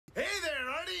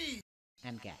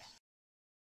and gas.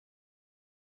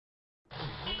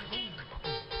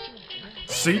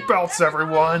 Seatbelts,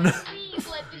 everyone!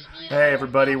 Hey,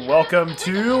 everybody, welcome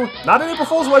to not an April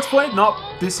Fool's Let's Play. No,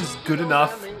 this is good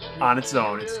enough on its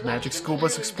own. It's Magic School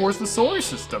Bus Explores the Solar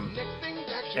System.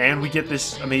 And we get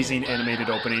this amazing animated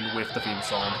opening with the theme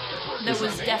song. That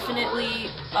was definitely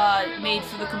made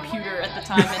for the computer at the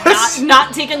time and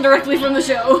not taken directly from the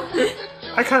show.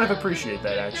 I kind of appreciate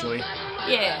that, actually.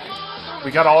 Yeah.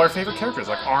 We got all our favorite characters,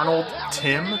 like Arnold,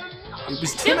 Tim.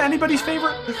 Was Tim anybody's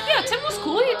favorite? Yeah, Tim was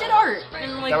cool. He did art.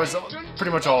 And, like, that was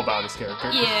pretty much all about his character.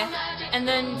 Yeah. And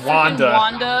then Wanda.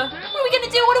 What are we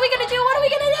gonna do? What are we gonna do? What are we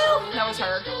gonna do? That was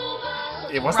her.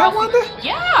 Was that Wanda?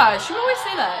 Yeah, she would always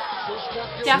say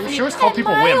that. Daphne. She always called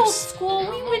people at my old wimps. School,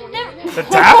 we would never. The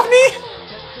Daphne?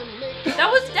 That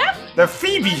was Daphne. The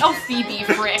Phoebe. Oh, Phoebe,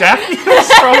 frick. Daphne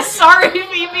is from... Sorry,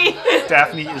 Phoebe.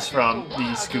 Daphne is from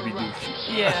the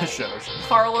Scooby-Doo shows.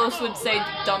 Carlos would say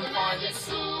dumb puns.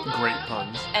 Great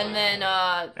puns. And then,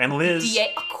 and Liz.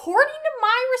 DA, according to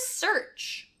my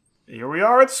research. Here we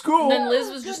are at school. And then Liz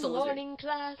was just a lizard. Morning,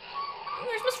 class.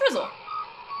 There's Miss Frizzle.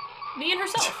 Me and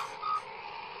herself.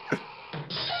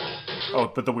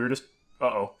 Oh, but the weirdest...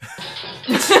 Uh-oh.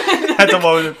 That's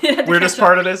the weirdest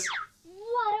part of this.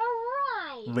 What a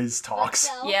ride! Liz talks.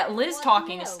 Yeah, Liz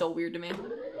talking is still weird to me.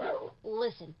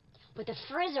 Listen, with the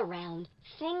Frizz around,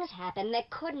 things happen that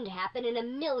couldn't happen in a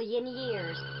million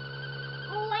years.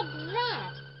 Like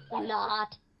that.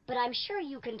 Not. But I'm sure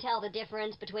you can tell the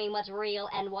difference between what's real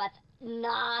and what's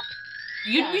not.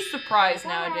 You'd be surprised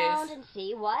Look around nowadays. and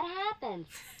see what happens.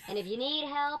 And if you need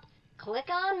help, click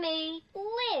on me,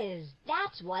 Liz.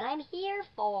 That's what I'm here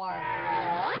for.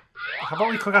 How about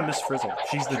we click on Miss Frizzle?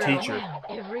 She's the teacher.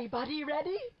 Everybody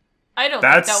ready? I don't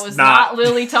That's think that was not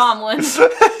Lily Tomlin.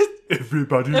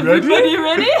 Everybody ready? Everybody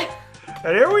ready?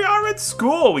 And here we are at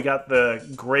school. We got the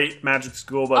great Magic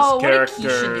School Bus characters.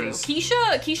 What did Keisha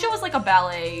do? Keisha was like a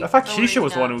ballet. I thought Keisha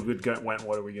was the ballerina. one who went,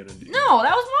 what are we gonna do? No,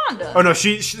 that was Wanda. Oh no,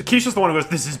 Keisha's the one who goes,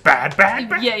 this is bad.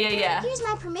 Yeah. Here's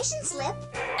my permission slip.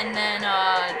 And then,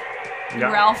 Yeah,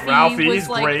 Ralphie was is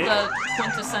like great. the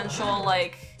quintessential,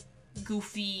 like,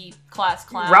 goofy class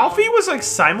clown. Ralphie was like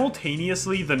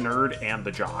simultaneously the nerd and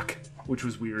the jock, which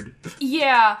was weird.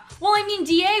 Yeah. Well, I mean,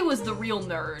 DA was the real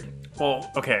nerd.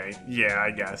 Well, okay, yeah,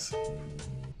 I guess.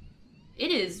 It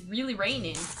is really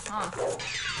raining. Huh.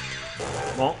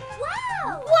 Well,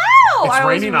 Wow! Wow! it's I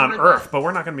always raining on remembered Earth, but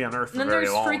we're not gonna be on Earth for that. And then very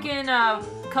there's long. freaking,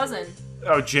 cousin.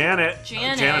 Oh, Janet.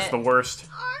 Janet. Janet's the worst.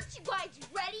 Aren't you guys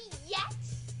ready yet?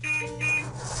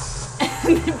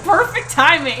 Perfect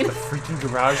timing. The freaking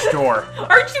garage door.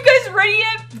 Aren't you guys ready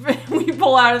yet? We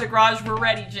pull out of the garage. We're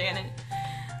ready, Janet.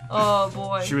 Oh,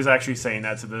 boy. She was actually saying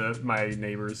that to my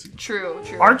neighbors. True.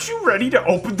 Aren't you ready to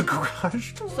open the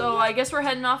garage door? So, I guess we're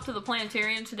heading off to the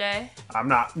planetarium today. I'm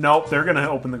not. Nope, they're gonna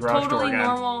open the garage door Totally again.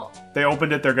 normal. They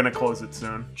opened it, they're gonna close it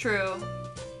soon. True.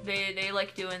 They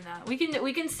like doing that. We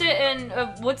can sit in,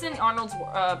 what's in Arnold's,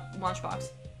 lunchbox?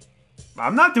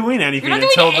 I'm not doing anything You're not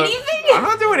until doing anything? I'm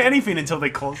not doing anything until they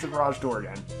close the garage door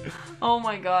again. Oh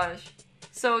my gosh.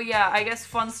 So yeah, I guess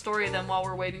fun story then while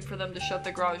we're waiting for them to shut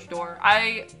the garage door.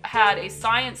 I had a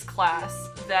science class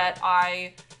that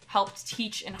I helped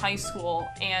teach in high school,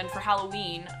 and for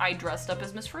Halloween, I dressed up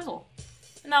as Miss Frizzle.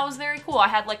 And that was very cool. I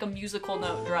had like a musical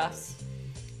note dress.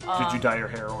 Did you dye your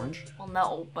hair orange? Well,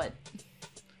 no, but...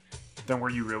 Then were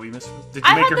you really Miss? Did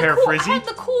you make your hair frizzy? I had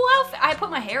the cool outfit. I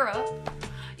put my hair up.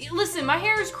 Listen, my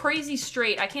hair is crazy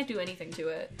straight. I can't do anything to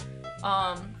it.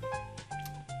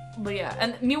 But yeah,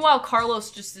 and meanwhile,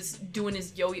 Carlos just is doing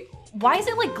his yo-yo. Why is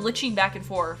it like glitching back and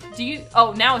forth? Do you?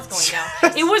 Oh, now it's going down.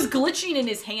 It was glitching in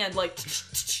his hand, like.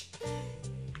 He's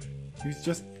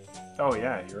just. Oh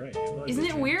yeah, you're right. Isn't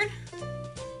it weird?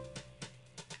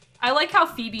 I like how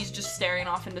Phoebe's just staring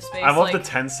off into space. I love like... the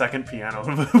 10-second piano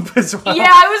loop as well.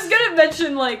 Yeah, I was gonna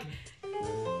mention like,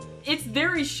 it's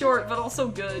very short but also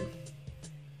good.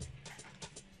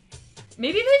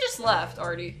 Maybe they just left,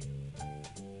 Arty.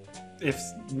 If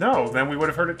no, then we would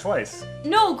have heard it twice.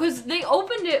 No, because they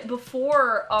opened it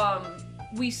before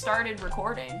we started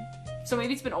recording. So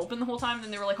maybe it's been open the whole time, and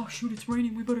then they were like, oh shoot, it's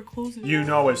raining, we better close it. You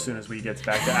know, as soon as we get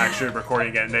back to actually recording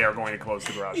again, they are going to close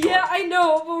the garage door. Yeah, I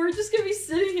know, but we're just gonna be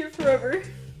sitting here forever.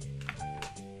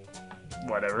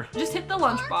 Whatever. Just hit the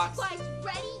Aren't lunchbox. you guys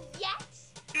ready yet?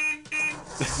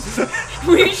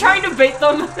 Were you trying to bait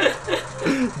them?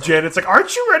 Janet's like,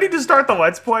 aren't you ready to start the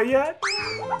Let's Play yet?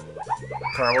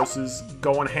 Carlos is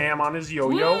going ham on his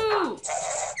yo-yo. Woo!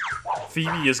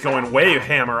 Phoebe is going way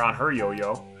hammer on her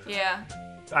yo-yo. Yeah.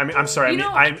 I mean, I'm sorry. You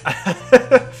I'm.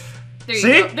 There you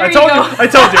See? go. There I you told go. you. I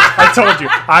told you. I told you.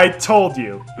 I told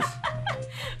you.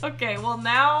 Okay, well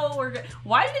now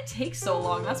why did it take so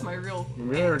long? That's my real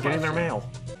Maybe they're getting their question. mail.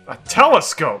 A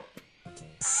telescope!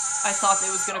 I thought it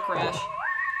was gonna crash.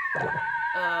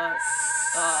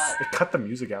 They cut the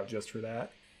music out just for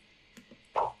that.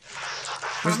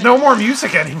 There's no more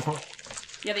music anymore.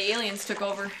 Yeah, the aliens took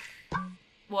over.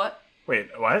 What? Wait,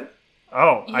 what?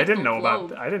 Oh, You I hit didn't the know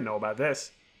globe. about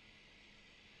this.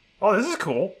 Oh, this is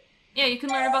cool. Yeah, you can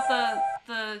learn about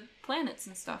the planets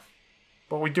and stuff.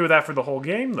 But we do that for the whole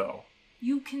game, though.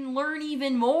 You can learn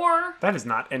even more That is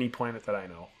not any planet that I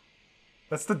know.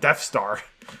 That's the Death Star.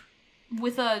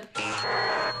 with a...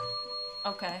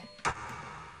 Okay.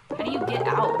 How do you get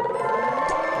out?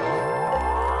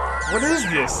 What is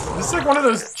this? This is like one of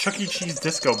those Chuck E. Cheese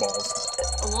disco balls.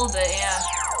 A little bit, yeah.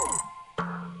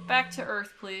 Back to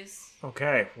Earth, please.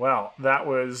 Okay, well, that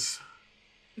was...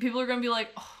 People are gonna be like,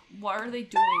 oh, what are they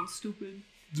doing, stupid?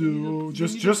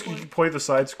 Just play the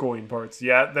side-scrolling parts.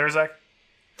 Yeah, there's a...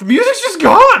 The music's just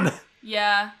gone!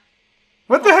 Yeah.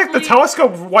 What the heck? The Hopefully-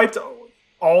 telescope wiped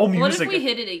all music. What if we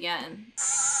hit it again?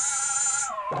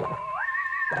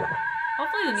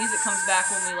 Hopefully the music comes back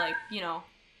when we, like, you know,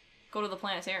 go to the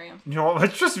planetarium. You know what?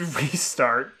 Let's just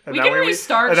restart. And We that can way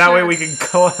restart, And that way sure. we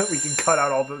can cut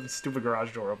out all the stupid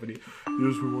garage door opening.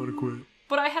 Yes, we want to quit.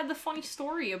 But I had the funny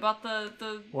story about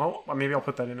the... Well, maybe I'll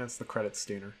put that in as the credits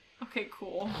stainer. Okay,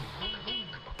 cool.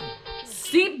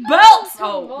 Seat belts!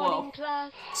 Oh, whoa.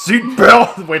 Class. Seat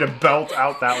belt! Way to belt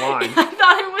out that line. I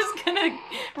thought it was gonna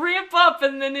ramp up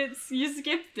and then you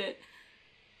skipped it.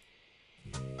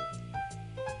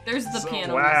 There's the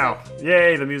piano Wow. music.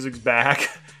 Yay, the music's back.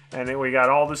 And then we got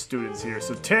all the students here.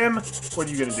 So, Tim, what are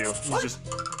you going to do? He's just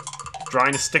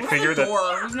drawing a stick What's figure the that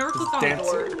door? We've never clicked on the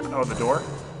dancing. door. Oh, the door?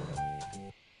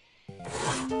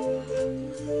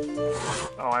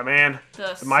 Oh, man.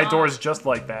 My door is just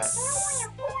like that.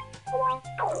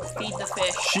 Feed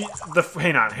the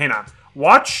fish. Hang on.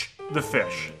 Watch the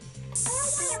fish.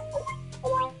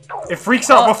 It freaks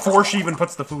out before she even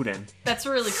puts the food in. That's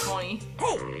really funny.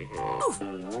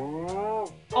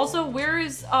 Also, where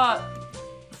is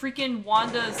freaking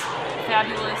Wanda's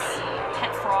fabulous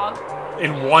pet frog?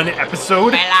 In one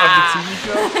episode of the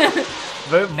TV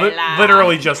show?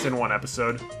 Literally just in one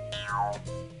episode.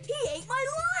 He ate my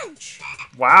lunch.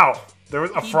 Wow. There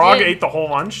was a He frog did. ate the whole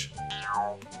lunch?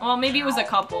 Well, maybe it was a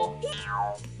couple.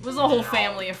 It was a whole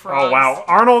family of frogs. Oh, wow.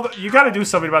 Arnold, you gotta do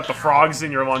something about the frogs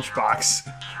in your lunchbox.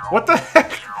 What the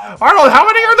heck? Arnold, how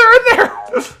many are there in there?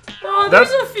 Oh,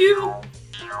 there's a few.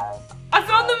 I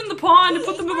found them in the pond and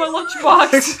put them in my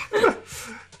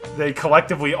lunchbox. They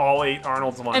collectively all ate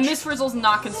Arnold's lunch. And Miss Frizzle's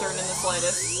not concerned in the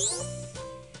slightest.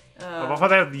 I love how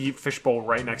they have the fishbowl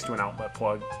right next to an outlet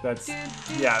plug. That's a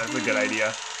good idea.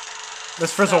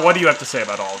 Miss Frizzle, what do you have to say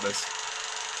about all of this?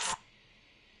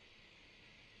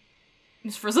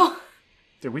 Miss Frizzle?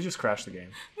 Did we just crash the game?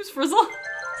 Miss Frizzle?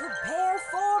 Prepare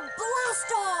for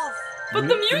blast off. But the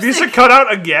The music! music cut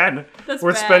out again. That's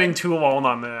We're bad. spending too long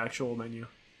on the actual menu.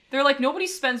 They're like, nobody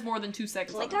spends more than 2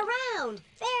 seconds on Click it. around.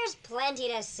 There's plenty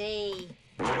to see.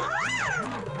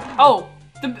 Oh,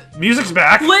 the Music's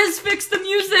back. Liz fixed the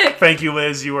music! Thank you,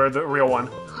 Liz. You are the real one.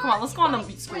 Come on, let's go on the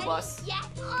school bus. Yes,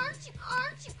 aren't you?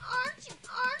 Aren't you? Aren't you?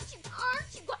 Aren't you?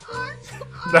 Aren't you? Aren't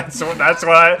you? That's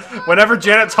what I. Whenever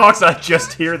Janet talks, I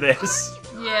just hear this.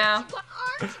 Yeah.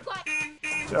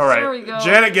 All right, There we go.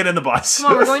 Janet, get in the bus.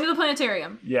 Come on, we're going to the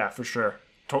planetarium. Yeah, for sure.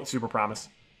 Super promise.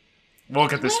 We'll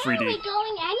look at this Where are 3D. we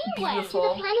going anyway?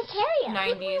 Beautiful. To the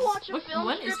planetarium. 90s. Watch a film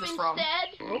When is strip this from? instead.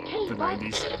 Okay, The bus,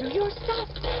 90s. do your stuff.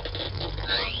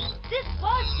 This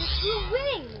bus just grew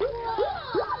wings.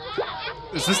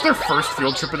 Is this their first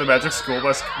field trip in the Magic School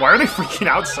Bus? Why are they freaking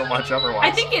out so much otherwise?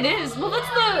 I think it is. Well, that's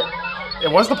the...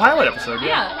 It was the pilot episode,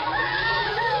 yeah.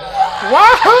 Yeah.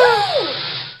 Wahoo!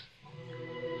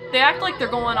 They act like they're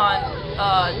going on,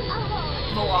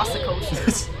 Velocicoaster.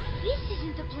 This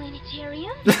isn't the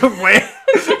planetarium. Wait.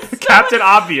 Captain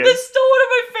Obvious. That's still one of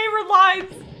my favorite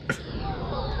lines.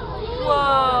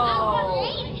 Whoa.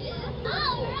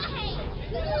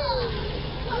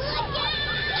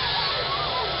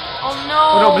 Oh no.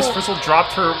 Oh no, Miss Frizzle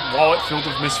dropped her wallet filled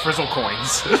with Miss Frizzle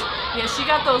coins. Yeah, she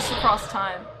got those across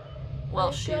time.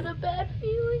 Well, shoot. Got a bad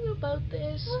feeling about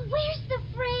this. Well, where's the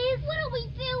phrase? What do we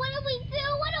do? What do we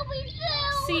do? What do we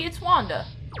do? See, it's Wanda.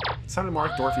 It sounded more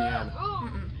like Dorothy Ann.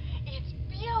 It's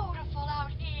beautiful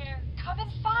out here. Come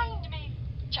and find me.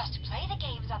 Just play the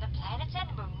games on the planets and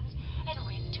moons and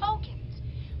win tokens.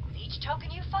 With each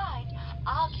token you find,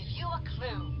 I'll give you a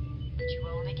clue. But you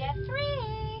only get 3.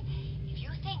 If you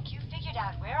think you figured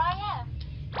out where I am,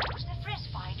 use the Frizz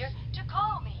Finder to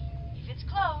call me. If it's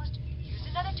closed, use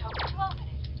another token to open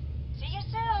it. See you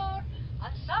soon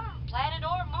on some planet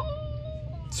or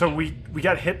moon. So we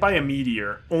got hit by a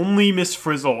meteor. Only Miss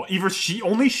Frizzle. Either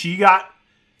she got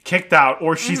kicked out,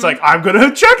 or she's like, I'm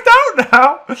gonna check out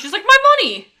now. She's like, my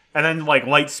money. And then like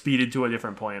light speeded to a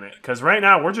different planet. Because right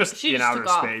now we're just She in just outer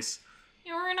took off. space.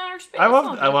 Yeah, we're in outer space. I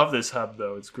love this hub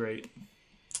though. It's great.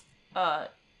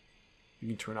 You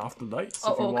can turn off the lights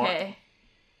if you want. Okay.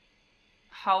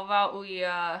 How about we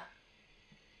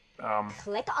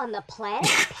Click on the planet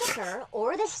picker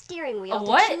or the steering wheel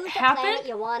What to choose the happened? planet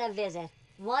you want to visit.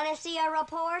 Want to see a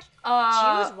report?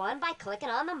 Choose one by clicking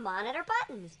on the monitor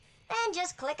buttons. Then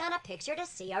just click on a picture to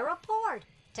see a report.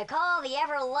 To call the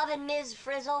ever-loving Ms.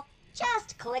 Frizzle,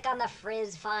 just click on the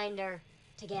Frizz Finder.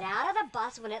 To get out of the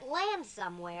bus when it lands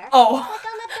somewhere, click on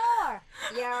the door.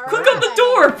 You're click on the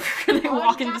door. They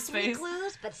walk Already into got 3 space.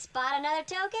 clues, but spot another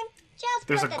token? Just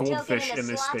There's put a the token goldfish in the in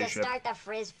this slot spaceship. to start the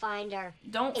Frizz Finder.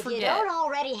 Don't If forget. you don't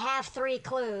already have 3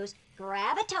 clues,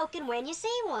 grab a token when you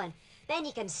see one. Then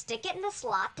you can stick it in the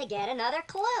slot to get another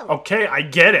clue. Okay, I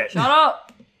get it. Shut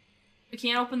up. We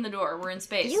can't open the door. We're in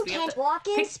space. You We have can't to walk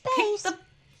in pick space. the-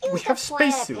 We Use have the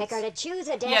planet spacesuits. picker to choose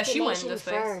a Yeah, she went destination into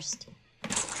space. first.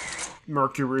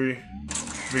 Mercury,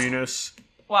 Venus,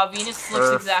 Wow, Venus looks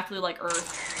Earth. exactly like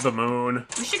Earth. the moon,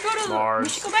 We should go to Mars, we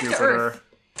should go back Jupiter, to Earth.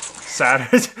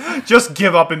 Saturn. Just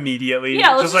give up immediately.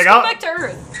 Yeah, let's just like, go back to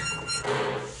Earth.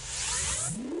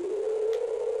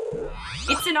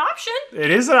 It's an option. It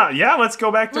is an yeah. Let's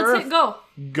go back to Let's Earth. hit go.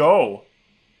 Go.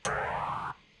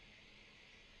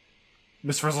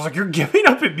 Miss Frizzle's like, you're giving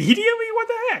up immediately? What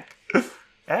the heck?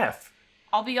 F.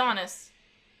 I'll be honest.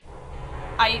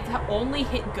 I've only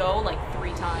hit go like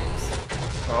 3 times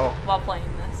Oh. while playing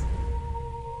this.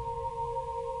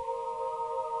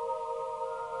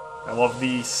 I love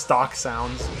the stock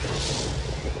sounds.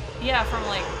 Yeah, from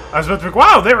like I was about to be like,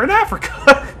 wow, they're in Africa.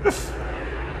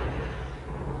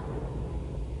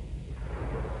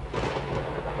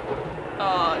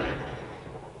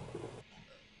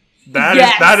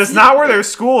 That is not where their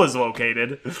school is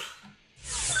located.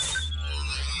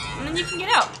 and then you can get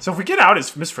out. So if we get out,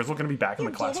 is Miss Frizzle going to be back in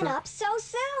the You're classroom? giving up so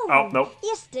soon. Oh, nope.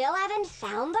 You still haven't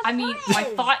found the I mean, I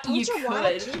Frizz. thought Don't you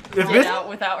wanna could keep get Miss- out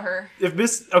without her. If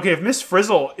Miss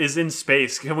Frizzle is in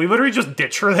space, can we literally just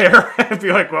ditch her there and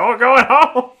be like, well, we're going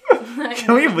home?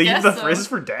 Can we leave guess the so. Frizz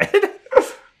for dead?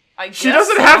 I guess She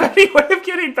doesn't so. have any way of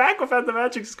getting back without the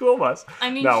magic school bus.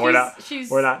 I mean, no, she's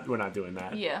we're not doing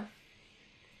that. Yeah.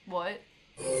 What?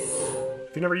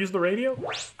 Have you never used the radio?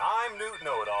 I'm Newt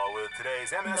Know-It-All with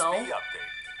today's MSB No.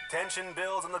 update. Tension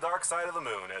builds on the dark side of the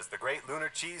moon as the Great Lunar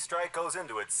Cheese Strike goes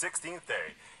into its 16th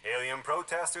day. Alien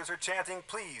protesters are chanting,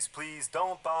 please, please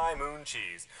don't buy moon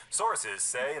cheese. Sources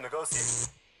say a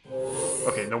negotiation.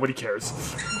 Okay, nobody cares.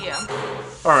 Yeah.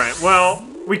 Alright, well,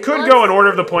 we could go in order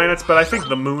of the planets, but I think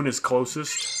the moon is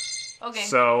closest. Okay.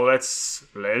 So let's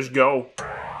go.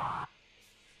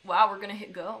 Wow, we're gonna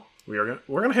hit go. We're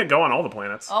gonna hit go on all the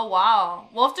planets. Oh wow.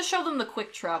 We'll have to show them the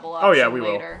quick travel option yeah, we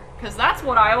will. later. Because that's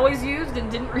what I always used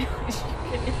and didn't realize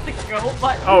you could hit the go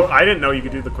button. Oh, I didn't know you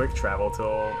could do the quick travel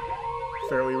till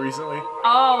fairly recently.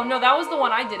 Oh, no, that was the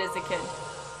one I did as a kid.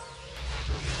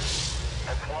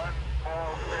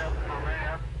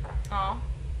 Oh.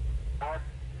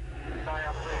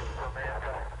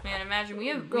 Man, imagine we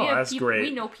have that's people, great.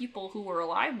 we know people who were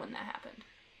alive when that happened.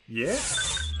 Yeah.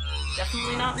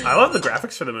 Definitely not me. I love the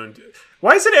graphics for the moon.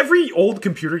 Why is it every old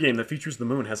computer game that features the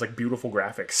moon has like beautiful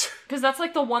graphics? Because that's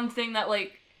like the one thing that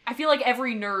like I feel like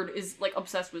every nerd is like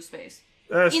obsessed with space.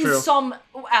 That's In true. some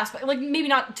aspect. Like maybe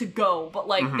not to go, but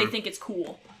like they think it's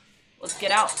cool. Let's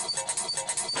get out.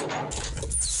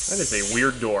 That is a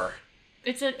weird door.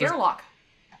 It's an airlock.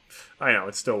 I know,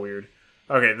 it's still weird.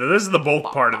 Okay, this is the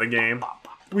bulk part of the game.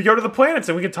 We go to the planets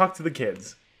and we can talk to the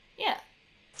kids. Yeah.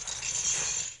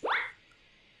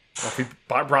 Ralphie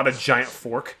brought a giant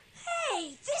fork.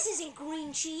 Hey, this isn't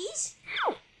green cheese.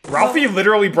 Ralphie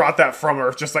literally brought that from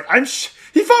Earth, just like,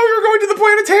 he thought we were going to the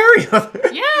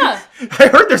planetarium! Yeah! I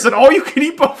heard there's an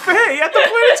all-you-can-eat buffet at the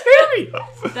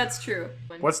planetarium! That's true.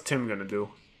 What's Tim gonna do?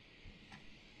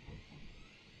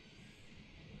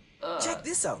 Check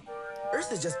this out.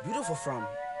 Earth is just beautiful from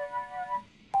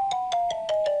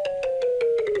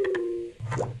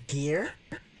here.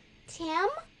 Tim?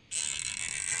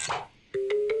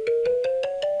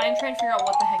 I'm trying to figure out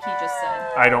what the heck he just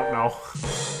said. I don't know.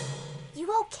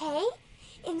 You okay?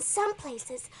 In some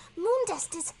places, moon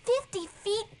dust is 50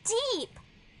 feet deep.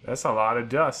 That's a lot of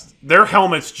dust. Their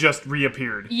helmets just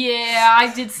reappeared. Yeah,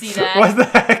 I did see that. What the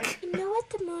heck? You know what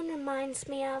the moon reminds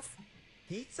me of?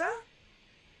 Pizza?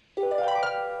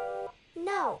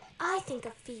 No, I think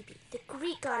of Phoebe, the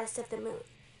Greek goddess of the moon.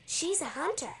 She's a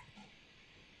hunter.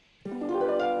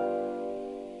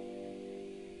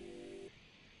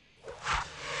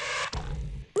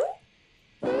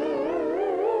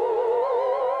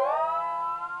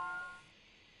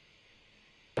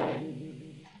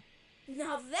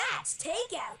 That's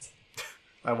takeout.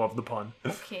 I love the pun.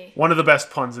 Okay. One of the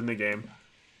best puns in the game.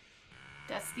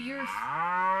 That's the Earth.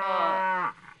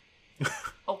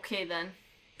 Okay then.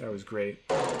 That was great.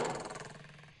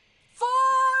 4.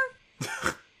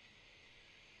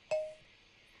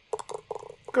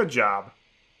 Good job.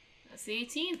 That's the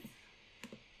 18th.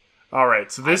 All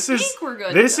right, so this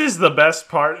is the best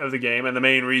part of the game and the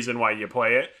main reason why you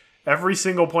play it. Every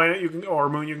single planet you can or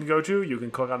moon you can go to, you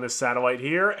can click on this satellite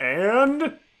here,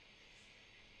 and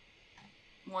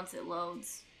once it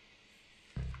loads,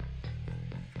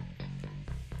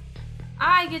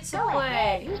 I get to Go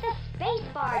ahead. play. Use the space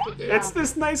bar to jump. it's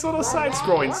this nice little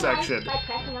side-scrolling section. By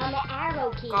pressing on the arrow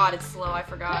key. God, it's slow. I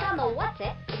Click forgot. on the what's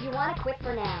it if you want to quit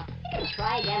for now. You can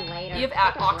try again later. You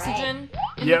have Take a oxygen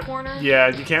in Yep. the corner. Yeah,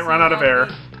 you can't So run out of gotta air.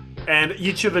 be- And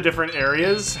each of the different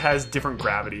areas has different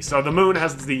gravity. So the moon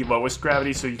has the lowest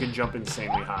gravity, so you can jump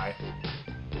insanely high.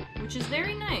 Which is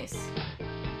very nice.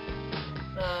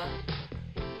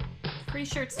 Pretty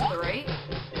sure it's to the right.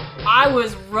 I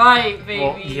was right, baby.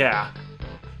 Well, yeah.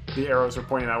 The arrows are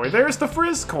pointing that way. There's the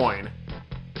Frizz coin.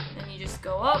 Then you just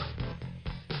go up.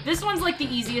 This one's like the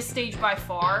easiest stage by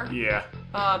far. Yeah.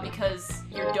 Because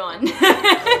you're done.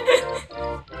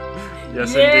 Yes,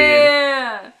 indeed.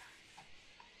 Yeah!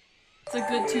 It's a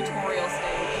good tutorial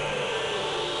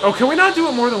stage. Oh, can we not do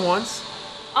it more than once?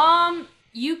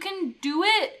 You can do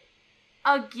it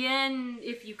again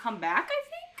if you come back, I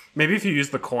think? Maybe if you use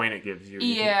the coin it gives you.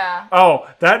 Yeah. Oh,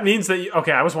 that means that you...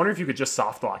 Okay, I was wondering if you could just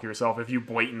soft lock yourself if you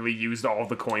blatantly used all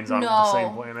the coins on the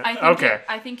same planet. I think Okay.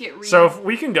 I think it So if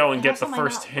we can go and It get has the to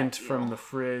first not hint let from you. the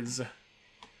Frizz.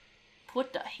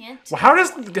 Put the hint. Well, how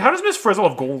does Miss Frizzle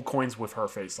have gold coins with her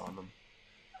face on them?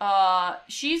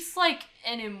 She's like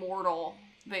an immortal,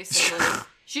 basically.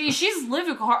 She's lived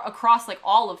across like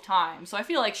all of time, so I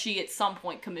feel like she at some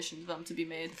point commissioned them to be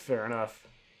made. Fair enough.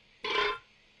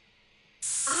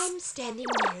 I'm standing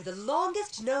near the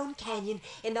longest known canyon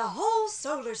in the whole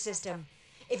solar system.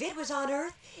 If it was on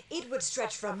Earth, it would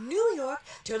stretch from New York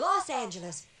to Los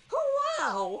Angeles.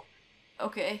 Wow!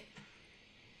 Okay.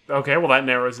 Okay, well that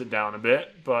narrows it down a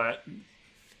bit, but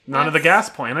none of the gas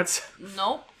planets.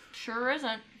 Nope, sure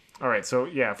isn't. All right, so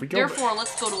yeah, if we go. Therefore,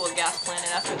 let's go to a gas planet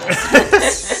after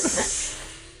this.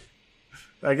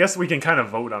 I guess we can kind of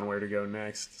vote on where to go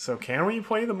next. So can we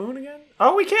play the moon again?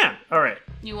 Oh, we can. All right.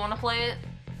 You want to play it?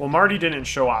 Well, Marty didn't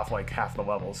show off like half the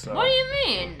levels, so. What do you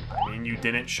mean? I mean, you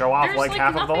didn't show off There's, like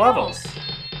half of the nothing levels. else.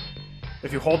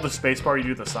 If you hold the spacebar, you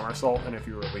do the somersault, and if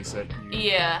you release it,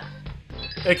 Yeah.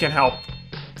 it can help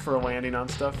for landing on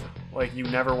stuff. Like you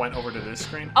never went over to this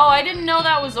screen. Oh, I didn't know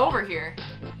that was over here.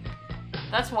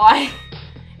 That's why.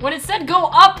 When it said go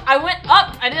up, I went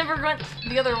up. I never went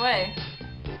the other way.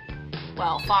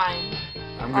 Well, fine.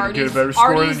 I'm gonna get a better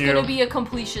score Arty's than you. gonna be a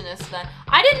completionist then.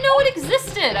 I didn't know it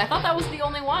existed. I thought that was the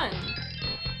only one.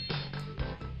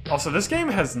 Also, this game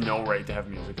has no right to have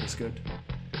music this good.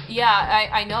 Yeah,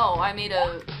 I know. I made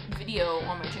a video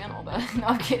on my channel, but no,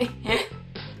 I'm kidding.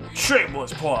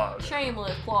 Shameless plug.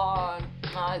 Shameless plug.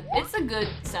 It's a good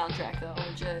soundtrack though,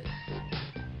 legit.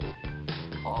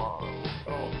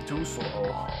 Oh Too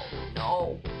slow.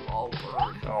 no. Oh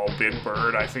bird. Oh, Big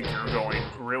Bird, I think you're going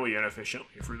really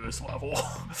inefficiently through this level.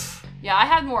 Yeah, I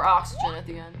had more oxygen at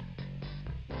the end.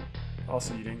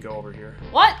 Also, you didn't go over here.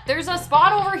 What? There's a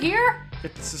spot over here?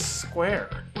 It's a square.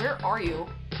 Where are you?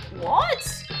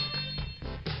 What?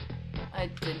 I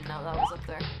didn't know that was up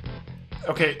there.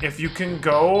 Okay, if you can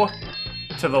go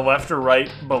to the left or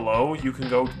right below, you can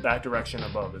go that direction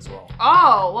above as well.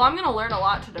 Oh, well, I'm gonna learn a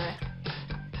lot today.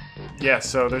 Yeah,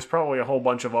 so there's probably a whole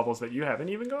bunch of levels that you haven't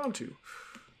even gone to.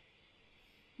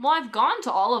 Well, I've gone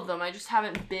to all of them. I just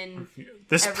haven't been.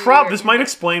 This Everywhere this in might it.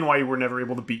 explain why you were never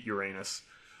able to beat Uranus.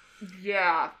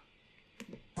 Yeah.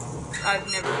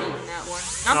 I've never beaten that one.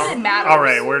 Not that it matters. All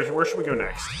right, where should we go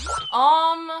next?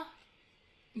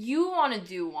 You want to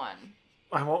do one?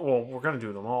 Well, we're gonna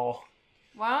do them all.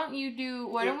 Why don't you do?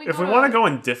 Why don't we? If we want to go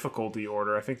in difficulty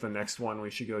order, I think the next one we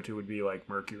should go to would be like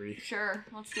Mercury. Sure,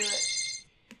 let's do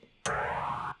it.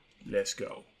 Let's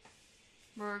go.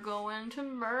 We're going to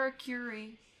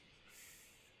Mercury.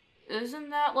 Isn't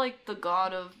that like the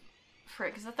god of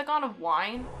frick? Is that the god of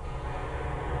wine?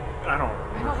 I don't I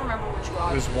remember. don't remember which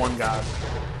god. There's one god.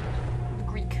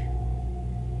 Greek.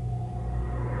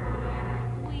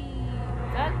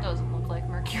 That doesn't look like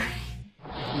Mercury.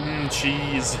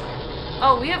 Cheese.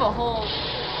 Oh, we have a whole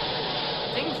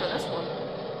thing for this one.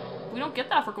 We don't get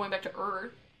that for going back to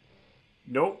Earth.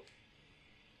 Nope.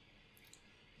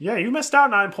 Yeah, you missed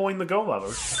out on pulling the go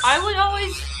lever. I would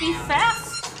always be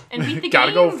fast and beat the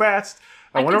Gotta game. go fast.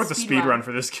 I I wonder can what the speed speed run. run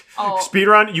for this. Oh. Speed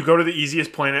run, you go to the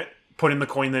easiest planet put in the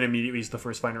coin, then immediately use the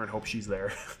first finder and hope she's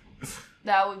there.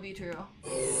 That would be true.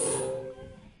 Oh.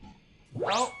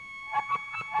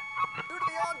 Due to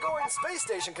the ongoing space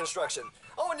station construction.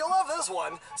 Oh, and you'll love this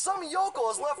one. Some yokel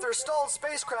has left their stalled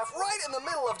spacecraft right in the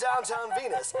middle of downtown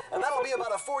Venus, and that'll be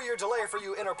about a 4-year delay for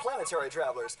you interplanetary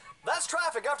travelers. That's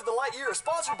Traffic After the Light Year,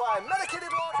 sponsored by Medicated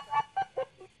Launch.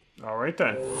 All right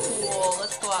then. Cool.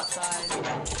 Let's go outside.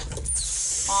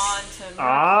 On to Mercury.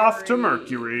 Off to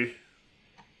Mercury.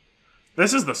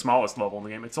 This is the smallest level in the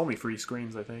game. It's only 3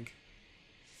 screens, I think.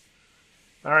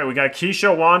 All right, we got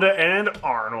Keisha, Wanda, and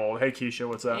Arnold. Hey, Keisha,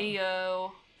 what's up? Hey,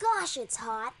 yo. Gosh, it's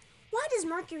hot. Why does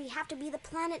Mercury have to be the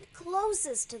planet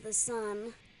closest to the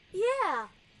sun? Yeah,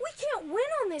 we can't win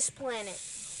on this planet.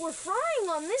 We're frying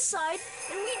on this side,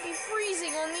 and we'd be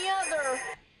freezing on the other.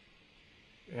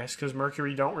 That's because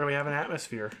Mercury don't really have an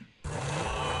atmosphere. And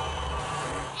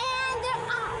they're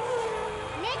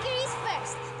off. Mercury's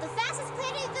first, the fastest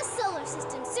planet of the solar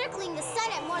system, circling the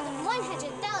sun at more than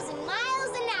 100,000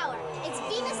 miles an hour. It's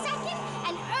Venus second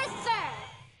and Earth third.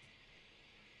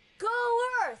 Go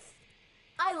Earth!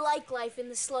 I like life in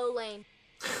the slow lane.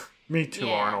 Me too,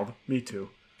 Yeah. Arnold. Me too.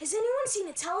 Has anyone seen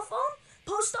a telephone?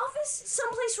 Post office?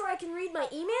 Someplace where I can read my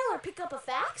email or pick up a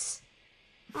fax?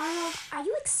 Arnold, are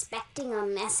you expecting a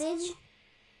message?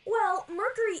 Well,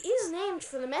 Mercury is named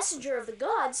for the messenger of the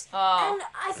gods, Oh. and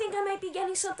I think I might be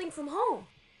getting something from home.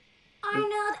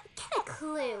 Arnold, get a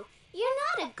clue. You're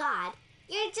not a god.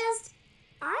 You're just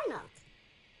Arnold.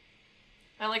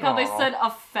 I like how they Aw. said a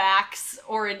fax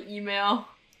or an email.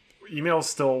 Email's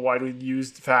still widely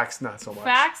used. Fax, not so much.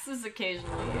 Fax is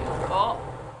occasionally used. Oh.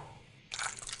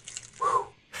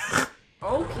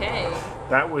 Okay.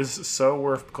 That was so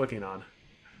worth clicking on.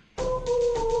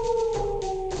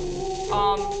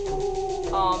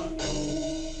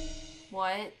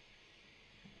 What?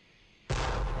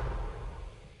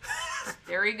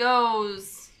 There he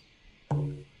goes.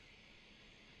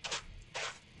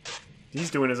 He's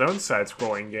doing his own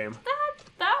side-scrolling game.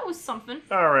 That was something.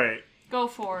 All right, Go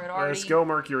for it, Arty. let's go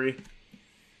Mercury.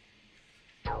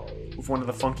 With one of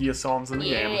the funkiest songs in the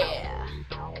game. Yeah.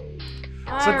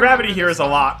 So gravity here is a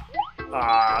lot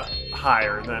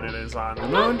higher than it is on the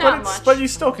moon, that much. but you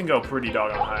still can go pretty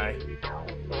doggone high.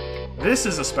 This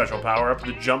is a special power-up,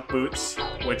 the jump boots,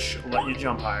 which let you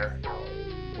jump higher.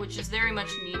 Which is very much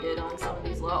needed on some of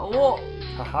these levels. Whoa.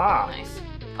 Haha. Nice.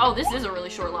 Oh, this is a really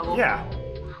short level. Yeah.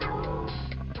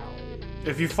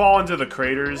 If you fall into the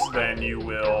craters, then you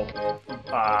will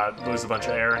lose a bunch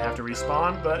of air and have to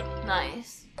respawn, but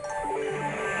Nice.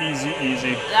 easy,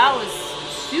 easy. That was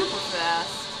super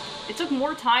fast. It took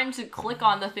more time to click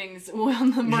on the things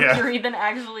on the Mercury than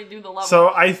actually do the level. So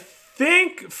I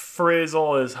think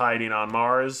Frizzle is hiding on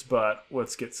Mars, but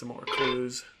let's get some more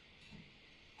clues.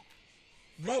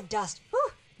 Red dust. Whew,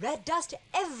 red dust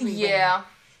everywhere. Yeah.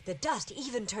 The dust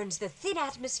even turns the thin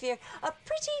atmosphere a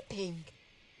pretty pink.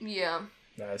 Yeah.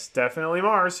 That's definitely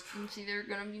Mars. It's either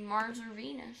gonna be Mars or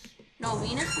Venus. No,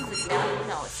 Venus is a gas.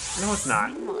 No, it's No, it's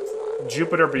not. no, it's not.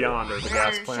 Jupiter beyond are the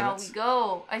gas Where planets. shall we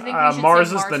go? I think we should Mars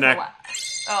save is Mars the for next.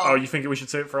 last. Oh, you think we should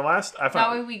save it for last? I That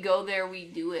thought. way we go there, we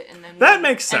do it, and then That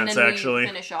makes sense, and then actually. We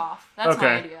finish off. That's my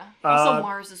Okay. idea. Also, Uh,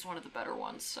 Mars is one of the better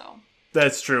ones, so.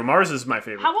 That's true. Mars is my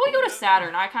favorite. How about we go to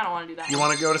Saturn? I kind of want to do that. You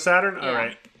want to go to Saturn? Yeah. All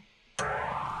right.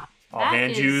 I'll That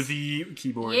hand you is- the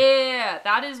keyboard. Yeah,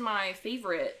 that is my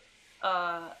favorite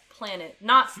planet.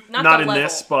 Not Not the in level,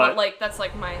 this, but- like that's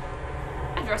like my.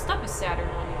 I dressed up as Saturn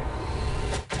one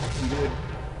year. You did.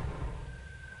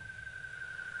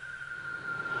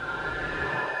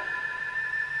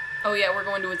 Oh yeah, we're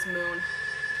going to its moon.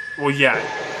 Well, yeah.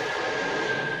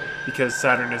 Because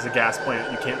Saturn is a gas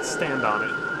planet, you can't stand on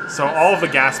it. So all of the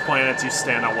gas planets, you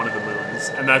stand on one of the moons,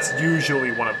 and that's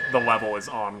usually one of the level is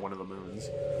on one of the moons.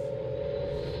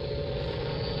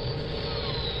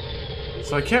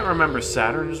 So I can't remember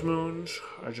Saturn's moons.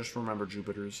 I just remember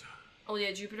Jupiter's. Oh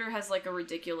yeah, Jupiter has like a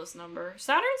ridiculous number.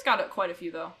 Saturn's got quite a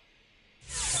few though.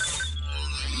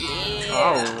 Yeah.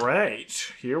 All right,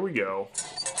 here we go.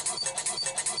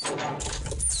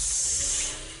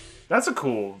 That's a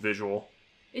cool visual.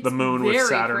 It's The moon with very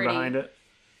Saturn pretty. behind it.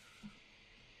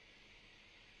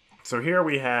 So here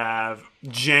we have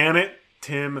Janet,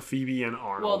 Tim, Phoebe, and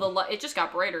Arnold. Well, it just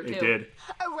got brighter too. It did.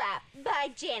 A rap by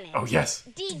Janet. Oh, yes.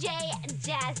 DJ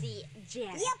Jazzy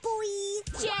Janet. Yeah,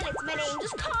 boy. Janet's my name.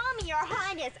 Just call me Your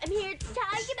Highness. I'm here to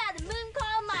tell you about the moon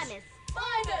called Mimas.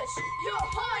 Highness, Your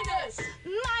Highness.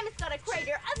 Mimas got a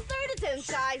crater a third its own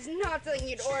size, not something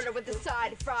you'd order with a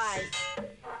side of fries.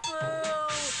 Oh,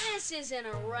 this isn't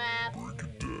a rap.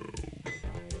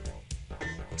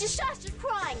 Just shush your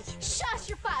crying, shush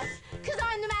your fuss, cause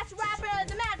I'm the master rapper of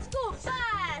the mad school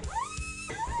bus.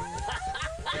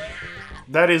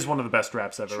 That is one of the best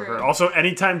raps I've ever True. heard. Also,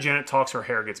 anytime Janet talks, her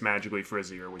hair gets magically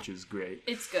frizzier, which is great.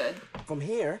 It's good. From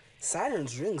here,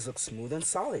 Saturn's rings look smooth and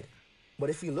solid. But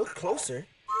if you look closer,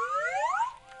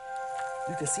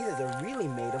 you can see that they're really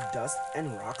made of dust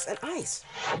and rocks and ice.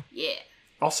 Yeah.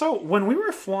 Also, when we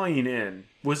were flying in,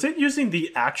 was it using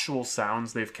the actual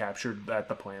sounds they've captured that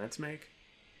the planets make?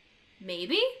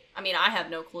 Maybe? I mean, I have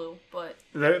no clue, but...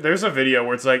 There's a video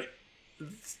where it's like...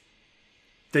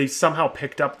 They somehow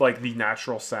picked up, like, the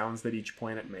natural sounds that each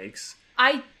planet makes.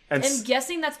 I am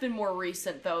guessing that's been more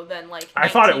recent, though, than, like, I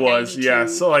thought it was, 1992. yeah.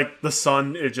 So, like, the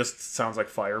sun, it just sounds like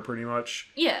fire, pretty much.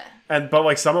 Yeah. But,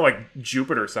 like, some of, like,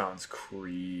 Jupiter sounds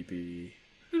creepy.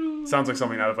 Sounds like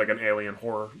something out of, like, an alien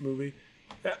horror movie.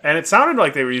 And it sounded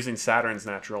like they were using Saturn's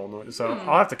natural noise, so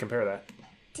I'll have to compare that.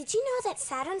 Did you know that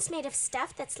Saturn's made of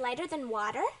stuff that's lighter than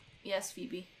water? Yes,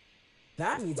 Phoebe.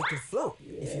 That means it could float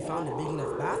if you found a big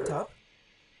enough bathtub.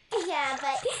 Yeah,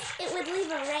 but it would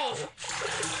leave a ring.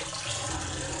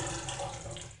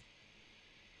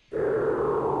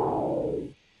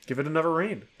 Give it another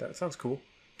rain. That sounds cool.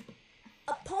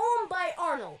 A poem by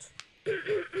Arnold.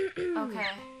 Okay.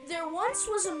 There once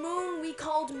was a moon we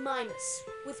called Mimas,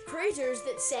 with craters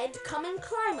that said, "Come and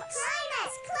climb us." Climb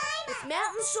us, climb With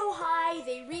mountains so high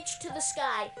they reached to the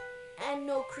sky, and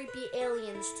no creepy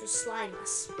aliens to slime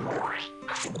us.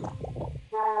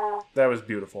 That was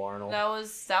beautiful, Arnold. That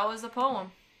was a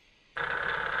poem.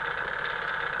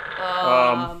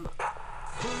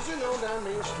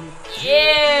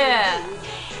 Yeah!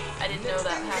 I didn't know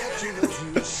that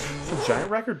happened. It's a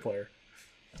giant record player.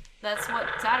 That's what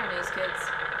Saturn is, kids.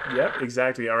 Yep,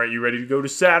 exactly. All right, you ready to go to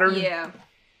Saturn? Yeah.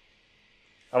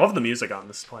 I love the music on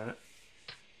this planet.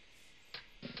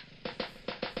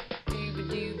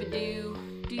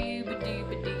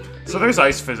 So there's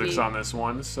ice physics on this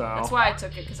one, so... That's why I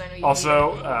took it, because I know you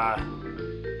Also,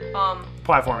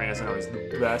 platforming isn't always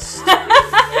the best.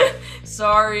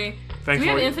 Sorry. Thankfully. Do we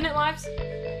have infinite lives?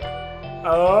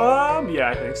 Yeah,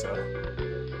 I think so.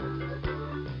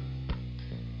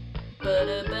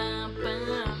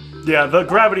 Yeah, the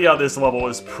gravity on this level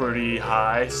is pretty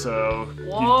high, so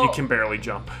you can barely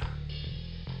jump.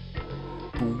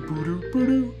 Boom, boo-doo,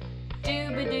 boo-doo.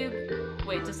 Dooba-doob.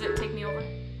 Wait, does it take me over?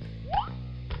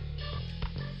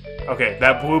 Okay,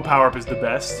 that blue power-up is the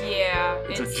best. Yeah.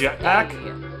 It's a jetpack?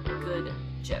 Good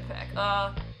jetpack.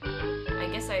 I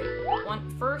guess I want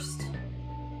first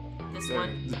this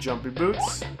one. The jumpy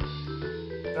boots.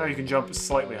 Now you can jump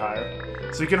slightly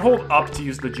higher. So you can hold up to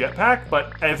use the jetpack,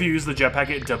 but if you use the jetpack,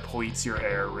 it depletes your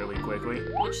air really quickly.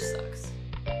 Which sucks.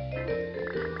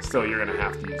 Still, you're gonna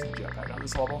have to use the jetpack on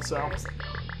this level, so...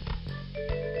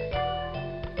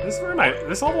 This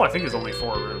level, I think, is only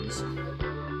 4 rooms.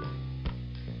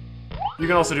 You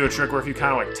can also do a trick where if you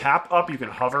kind of like tap up, you can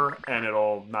hover, and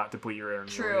it'll not deplete your air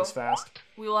nearly as fast.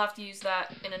 We will have to use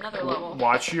that in another level.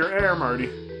 Watch your air, Marty.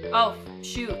 Oh,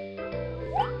 shoot. Okay.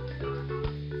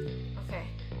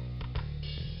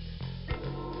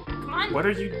 Come on. What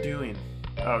are you doing?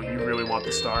 Oh, you really want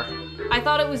the star? I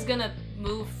thought it was gonna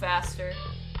move faster.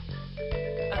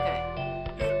 Okay.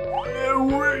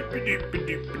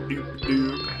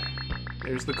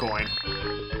 There's the coin.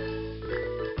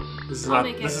 This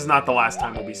is not the last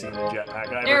time we'll be seeing the jetpack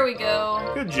either. There we go.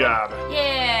 Good job.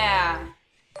 Yeah.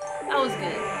 That was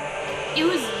good. It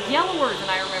was yellower than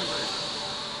I remembered.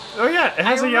 Oh yeah, it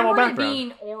has a yellow background. I remember it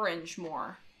being orange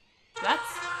more.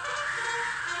 That's...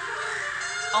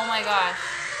 Oh my gosh.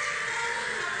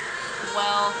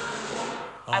 Well,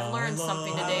 I've learned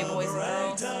something today, boys and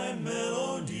girls.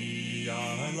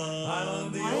 I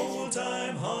love the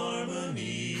old-time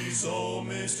harmony. So,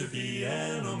 Mr.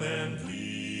 Piano Man,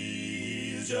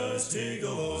 please just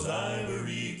tickle those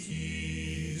ivory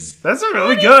keys. That's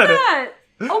really good. That?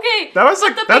 Okay. That was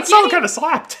like that song kind of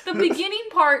slapped. The beginning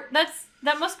part, that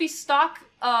must be stock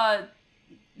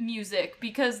music,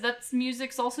 because that's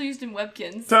music's also used in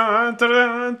Webkins. Dun, dun,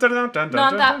 dun, dun, dun, dun, Not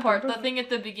dun, that dun, part, dun, the thing at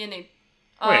the beginning.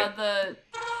 Wait. The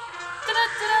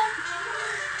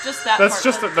just that that's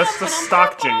part. That's the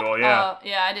stock jingle, yeah.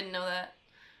 Yeah, I didn't know that.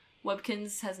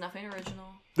 Webkins has nothing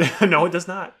original. No, it does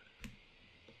not.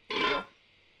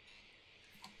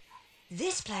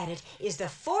 This planet is the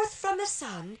 4th from the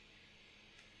sun.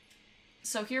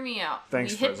 So hear me out.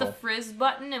 Thanks, we hit Frizzle. the frizz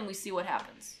button and we see what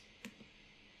happens.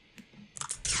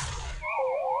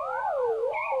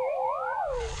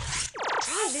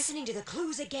 Try listening to the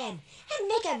clues again and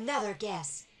make another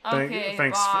guess. Okay,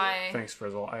 thanks, bye. Thanks,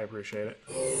 Frizzle. I appreciate it.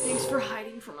 Thanks for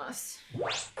hiding from us.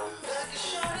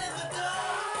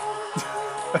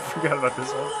 I forgot about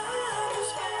this one.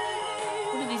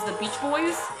 What are these, the Beach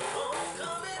Boys?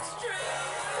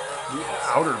 The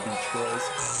Outer Beach Boys.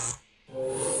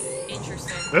 Interesting.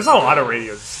 interesting. There's a lot of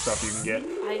radio stuff you can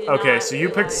get. Okay, so you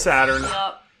picked Saturn.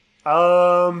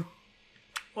 Yup.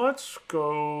 Let's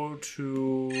go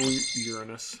to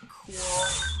Uranus. Cool.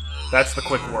 That's the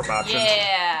quick warp option.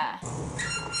 Yeah.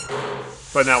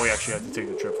 But now we actually have to take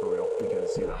the trip for real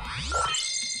because, you know.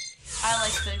 I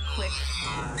like the quick.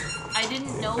 I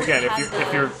didn't know. Again, it had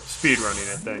if you're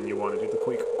speedrunning it, then you want to do the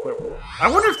quick warp. I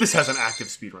wonder if this has an active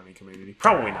speedrunning community.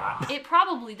 Probably not. It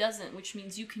probably doesn't, which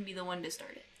means you can be the one to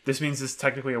start it. This means this is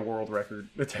technically a world record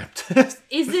attempt.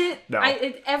 Is it? No.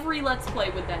 Every Let's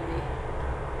Play would then be.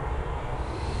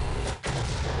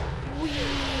 Whee.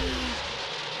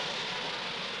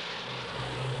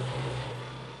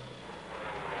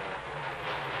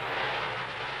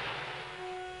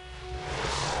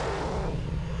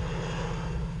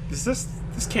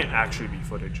 This can't actually be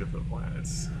footage of the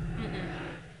planets.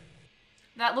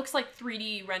 That looks like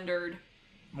 3D rendered.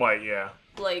 Like, yeah.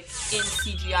 Like in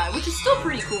CGI, which is still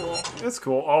pretty cool. It's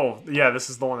cool. Oh, yeah, this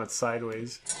is the one that's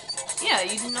sideways. Yeah,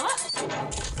 you did not?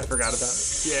 I forgot about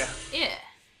it. Yeah. Yeah.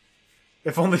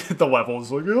 If only the level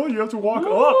was like, oh, you have to walk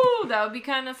Ooh, up. that would be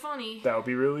kind of funny. That would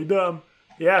be really dumb.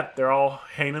 Yeah, they're all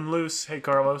hanging loose. Hey,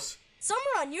 Carlos. Summer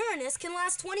on Uranus can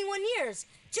last 21 years.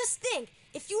 Just think,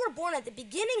 if you were born at the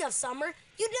beginning of summer,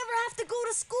 you'd never have to go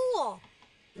to school.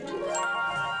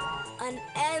 An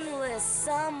endless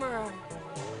summer.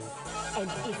 And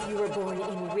if you were born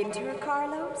in winter,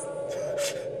 Carlos?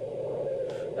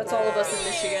 That's all of us in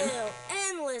Michigan.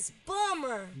 Endless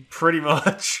bummer. Pretty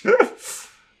much.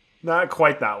 Not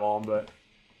quite that long, but...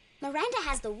 Miranda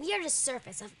has the weirdest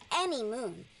surface of any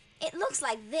moon. It looks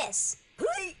like this.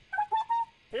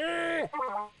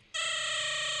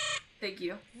 Thank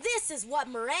you. This is what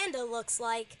Miranda looks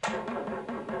like.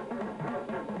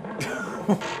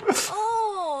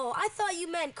 Oh, I thought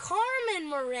you meant Carmen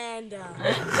Miranda.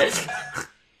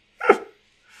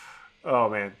 Oh,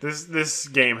 man. This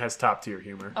game has top-tier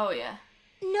humor. Oh, yeah.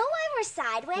 Know why we're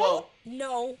sideways? Whoa.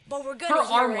 No, but we're gonna Her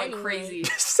hear arm it went anyway. crazy.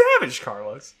 Savage,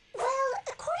 Carlos. Well,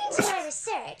 according to my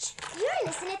research,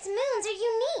 Uranus and its moons are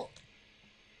unique.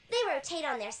 They rotate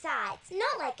on their sides,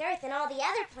 not like Earth and all the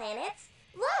other planets.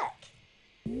 Look.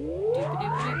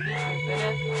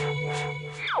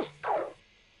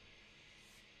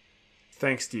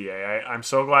 Thanks, DA. I'm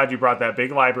so glad you brought that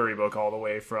big library book all the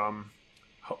way from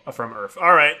Earth.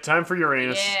 All right, time for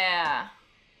Uranus. Yeah.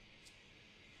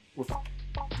 With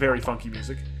very funky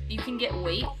music. You can get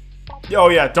weight. Oh,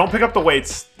 yeah, don't pick up the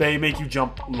weights. They make you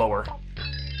jump lower.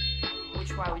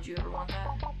 Which, why would you ever want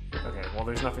that? Okay, well,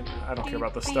 there's nothing. I don't care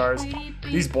about the stars.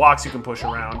 These blocks you can push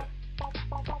around.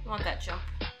 You want that jump.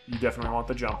 You definitely want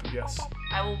the jump, yes.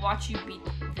 I will watch you beat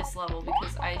this level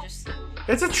because I just...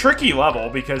 It's a tricky level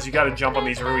because you gotta jump on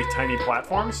these really tiny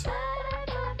platforms.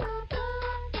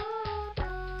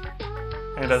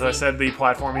 And as I said, the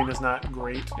platforming is not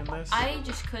great in this. I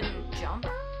just couldn't jump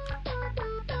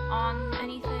on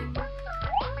anything.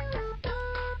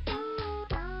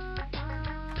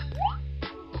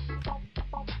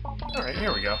 Alright,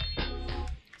 here we go.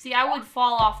 See, I would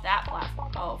fall off that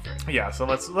platform. Oh, for... Yeah, so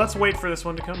let's wait for this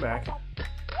one to come back.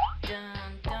 Dun,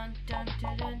 dun, dun,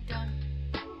 dun, dun, dun.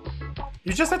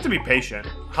 You just have to be patient.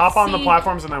 Hop on the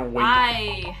platforms and then wait.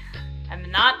 I am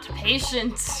not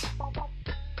patient. So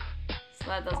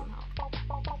that doesn't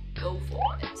help. Go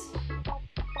for it.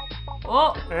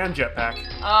 Oh! And jetpack.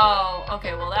 Oh,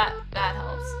 okay, well that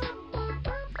helps.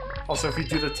 Also, if you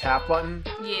do the tap button,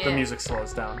 Yeah. the music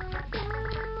slows down.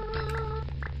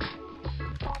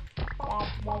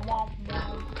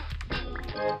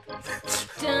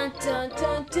 Dun, dun,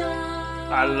 dun,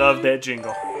 dun. I love that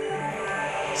jingle.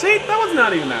 See, that was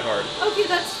not even that hard. Okay,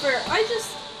 that's fair.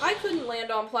 I couldn't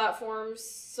land on platforms,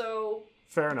 so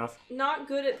Fair enough. not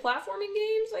good at platforming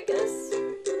games, I guess.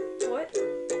 What?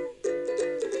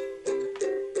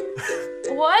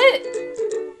 What?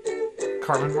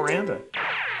 Carmen Miranda.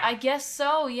 I guess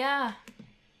so, yeah.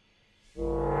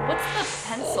 What's the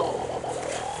pencil?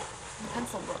 The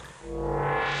pencil book.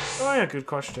 Oh yeah, good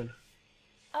question.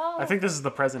 Oh. I think this is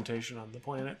the presentation on the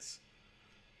planets.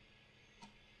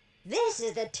 This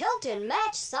is the tilt and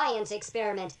match science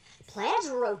experiment. Planets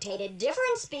rotate at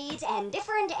different speeds and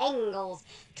different angles.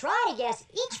 Try to guess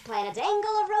each planet's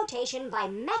angle of rotation by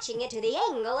matching it to the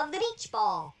angle of the beach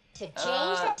ball. To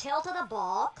change the tilt of the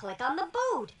ball, click on the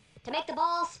boot. To make the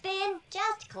ball spin,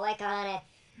 just click on it.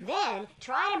 Then,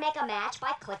 try to make a match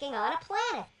by clicking on a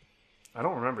planet. I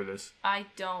don't remember this. I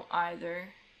don't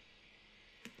either.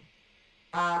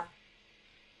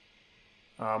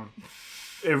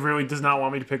 It really does not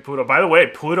want me to pick Pluto. By the way,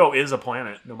 Pluto is a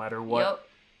planet, no matter what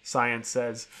science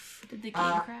says. Did the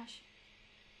game crash?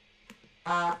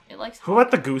 It likes... Who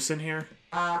let the goose in here?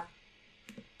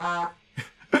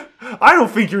 I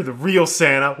don't think you're the real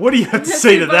Santa. What do you have to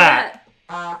say to that?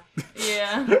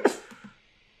 Yeah.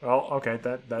 Well, okay,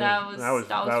 that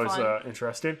was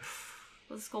interesting.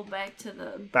 Let's go back to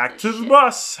the the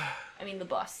bus. I mean the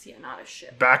bus, yeah, not a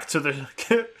ship. Back to the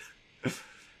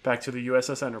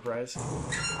USS Enterprise.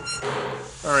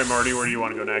 All right, Marty, where do you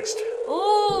want to go next?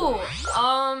 Ooh,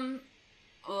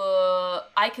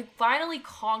 I could finally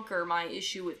conquer my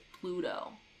issue with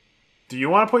Pluto. Do you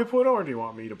want to play Pluto, or do you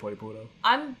want me to play Pluto?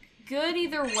 I'm good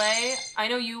either way. I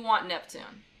know you want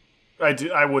Neptune. I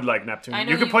do. I would like Neptune.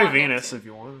 You could play Venus if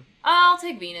you want. I'll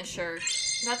take Venus, sure.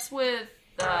 That's with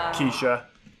Keisha.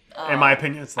 In my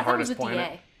opinion, it's the hardest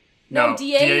planet. DA. No,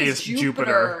 DA is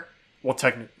Jupiter. Well,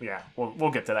 technically, yeah.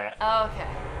 We'll get to that. Okay.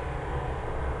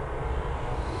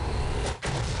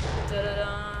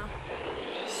 Da-da-da.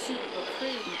 Super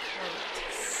pretty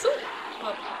planet. Super.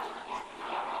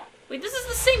 Wait, this is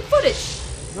the same footage.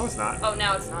 No, it's not. Oh,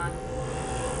 now it's not.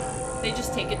 They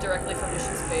just take it directly from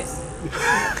Mission Space.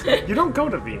 You don't go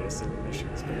to Venus in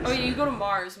Mission Space. Oh yeah, you go to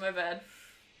Mars, my bad.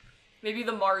 Maybe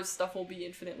the Mars stuff will be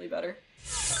infinitely better.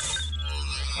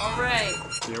 Alright.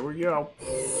 Here we go.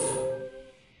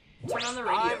 Turn on the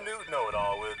radio. I'm Newt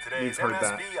Know-It-All with today's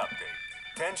MSB update.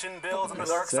 Tension builds on the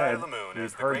dark side of the moon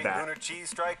as the Great Lunar Cheese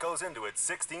Strike goes into its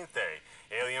 16th day.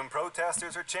 Alien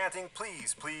protesters are chanting,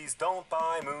 please, please don't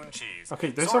buy moon cheese. Okay,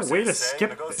 there's a way to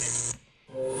skip this.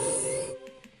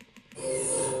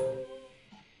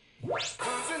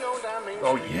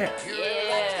 Oh yeah.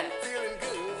 Yeah.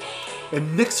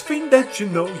 And next thing that you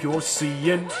know, you're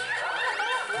seeing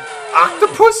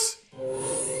octopus.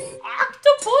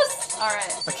 Octopus. All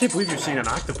right. I can't believe you're seeing an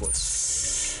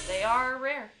octopus. They are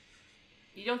rare.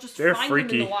 You don't just They're find freaky.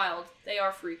 them in the wild. They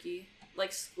are freaky,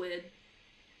 like squid.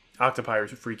 Octopi are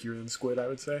freakier than squid, I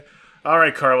would say. All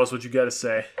right, Carlos, what you got to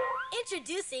say?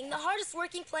 Introducing the hardest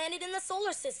working planet in the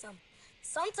solar system.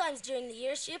 Sometimes during the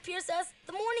year, she appears as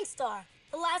the morning star,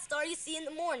 the last star you see in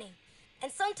the morning.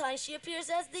 And sometimes she appears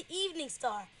as the evening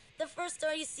star, the first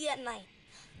star you see at night.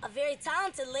 A very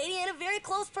talented lady and a very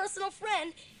close personal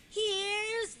friend.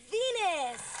 Here's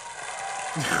Venus.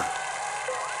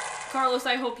 Carlos,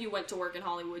 I hope you went to work in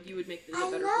Hollywood. You would make this a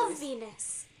better I love place.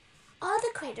 Venus. All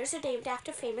the craters are named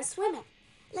after famous women,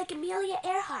 like Amelia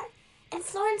Earhart and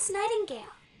Florence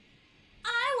Nightingale.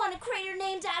 I want a crater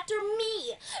named after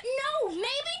me. No,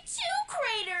 maybe 2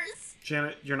 craters.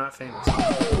 Janet, you're not famous.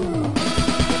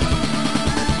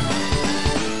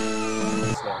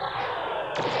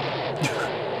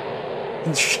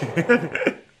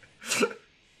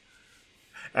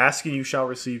 Ask and you shall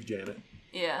receive, Janet.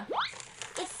 Yeah.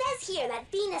 It says here that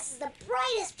Venus is the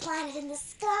brightest planet in the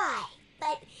sky,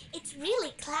 but it's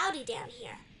really cloudy down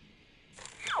here.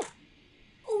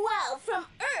 Well, from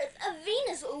Earth,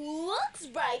 Venus looks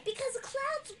bright because the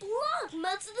clouds block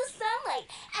most of the sunlight,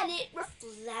 and it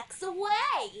reflects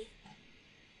away.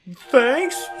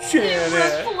 Thanks, Janet.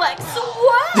 It reflects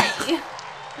away.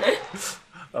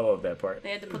 I love that part.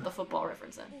 They had to put the football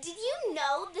reference in. Did you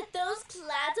know that those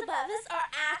clouds above us are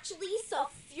actually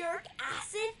sulfuric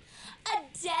acid? A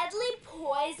deadly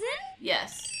poison?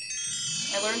 Yes.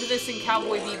 I learned this in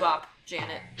Cowboy Bebop,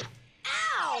 Janet.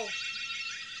 Ow!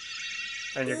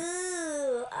 And you're...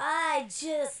 Ooh, I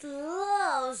just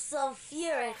love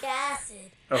sulfuric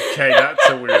acid. Okay, that's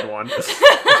a weird one.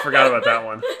 I forgot about that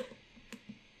one.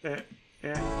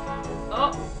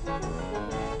 Oh.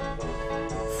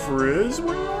 Frizz,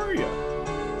 where are you?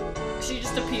 She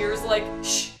just appears like,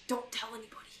 shh, don't tell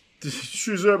anybody.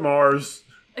 She's at Mars.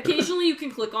 Occasionally you can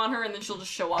click on her and then she'll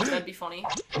just show up. That'd be funny.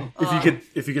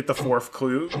 If you get the 4th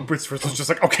clue, Britt's just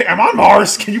like, okay, I'm on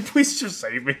Mars. Can you please just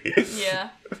save me? Yeah.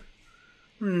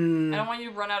 I don't want you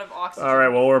to run out of oxygen. All right,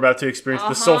 well, we're about to experience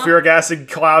the sulfuric acid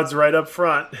clouds right up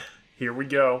front. Here we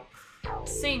go.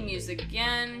 Same music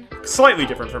again. Slightly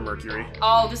different from Mercury.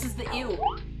 Oh, this is the ew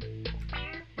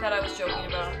that I was joking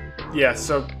about. Yeah,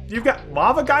 so you've got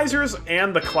lava geysers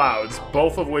and the clouds,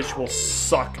 both of which will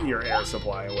suck your air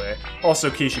supply away. Also,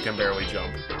 Keisha can barely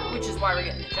jump. Which is why we're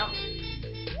getting the jump.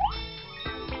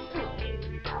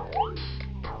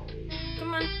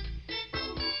 Come on.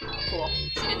 Cool.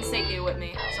 She didn't say ew at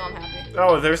me, so I'm happy.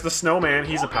 Oh, there's the snowman.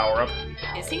 He's a power-up.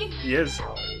 Is he? He is.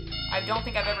 I don't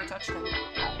think I've ever touched him.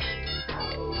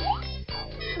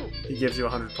 He gives you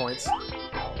 100 points.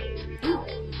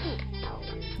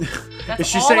 That's Is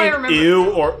she all I saying remember. ew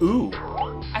or ooh?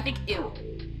 I think ew.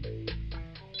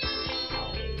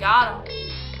 Got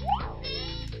him.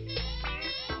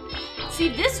 See,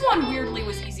 this one weirdly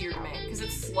was easier to make because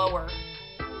it's slower.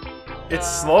 It's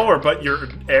slower, but your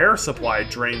air supply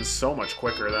drains so much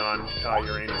quicker than on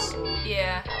Uranus.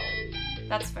 Yeah,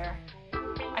 that's fair.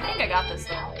 I think I got this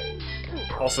though.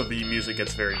 Also, the music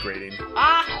gets very grating.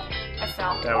 Ah! I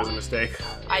fell. That was a mistake.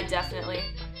 I definitely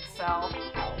fell.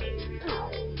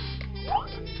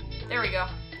 There we go.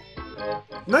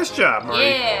 Nice job, Marty.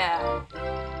 Yeah!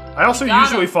 I also You got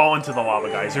usually him. fall into the lava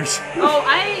geysers. Oh,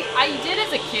 I did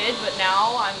as a kid, but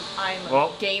now I'm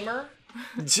a gamer.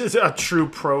 Just a true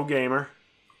pro gamer.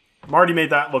 Marty made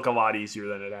that look a lot easier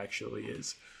than it actually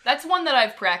is. That's one that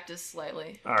I've practiced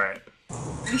slightly. Alright.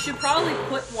 We should probably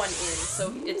put one in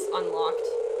so it's unlocked.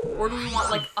 Or do we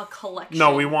want, like, a collection?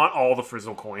 No, we want all the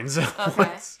Frizzle coins. Okay.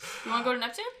 You want to go to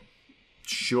Neptune?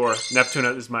 Sure. Neptune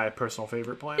is my personal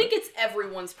favorite I planet. think it's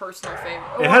everyone's personal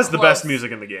favorite. It has the best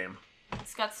music in the game.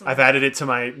 It's got some... I've added it to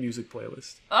my music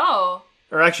playlist. Oh.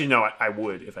 Or actually, no, I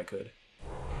would if I could.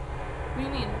 What do you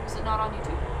mean? Is it not on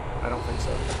YouTube? I don't think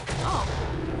so.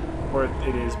 Oh. Or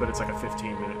it is, but it's like a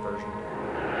 15-minute version.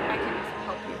 I can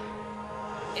help you.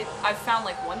 I've found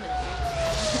like 1 minute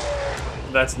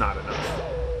loops. That's not enough.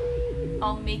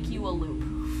 I'll make you a loop.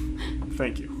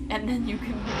 Thank you. And then you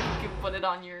can put it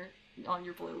on your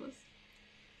playlist.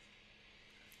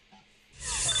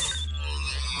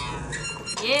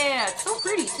 Yeah, it's so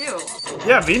pretty too.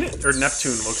 Yeah, Venus or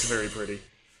Neptune looks very pretty.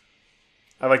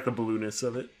 I like the blueness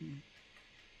of it.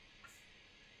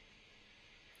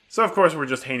 So of course we're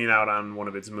just hanging out on one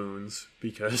of its moons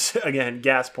because again,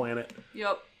 gas planet.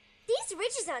 Yep. These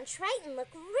ridges on Triton look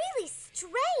really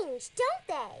strange, don't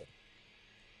they?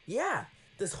 Yeah,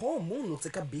 this whole moon looks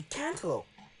like a big cantaloupe.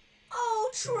 Oh,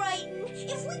 Triton,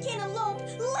 if we can't elope,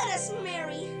 let us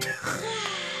marry.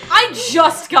 I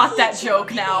just got that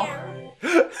joke now.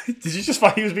 Did you just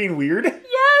find he was being weird?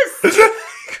 Yes!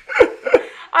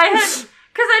 I had...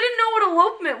 Because I didn't know what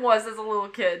elopement was as a little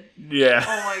kid. Yeah.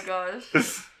 Oh my gosh.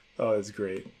 Oh, that's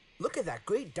great. Look at that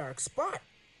great dark spot.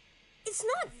 It's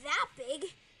not that big.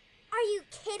 Are you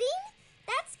kidding?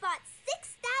 That spot's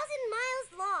 6,000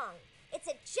 miles long. It's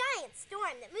a giant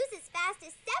storm that moves as fast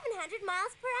as 700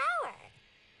 miles per hour.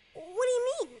 What do you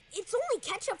mean? It's only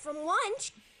ketchup from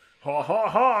lunch. Ha ha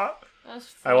ha!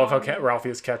 That's I love how fun. Ralphie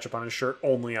has ketchup on his shirt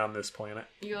only on this planet.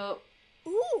 Yup.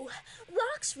 Ooh,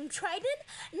 rocks from Triton?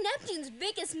 Neptune's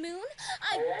biggest moon?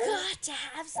 I've got to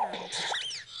have some.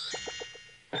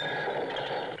 Why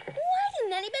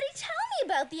didn't anybody tell me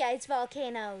about the ice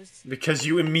volcanoes? Because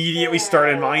you immediately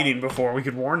started mining before we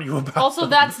could warn you about Also, them.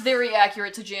 that's very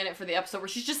accurate to Janet for the episode where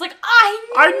she's just like,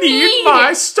 I need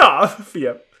my it. stuff!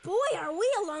 Yep. Boy, are we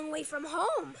a long way from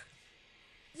home.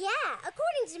 Yeah,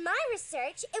 according to my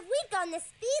research, if we'd gone the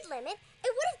speed limit,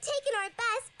 it would have taken our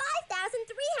bus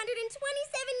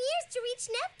 5,327 years to reach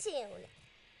Neptune.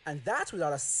 And that's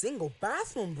without a single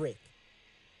bathroom break.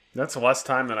 That's less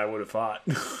time than I would have thought.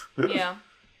 Yeah.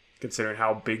 Considering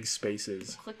how big space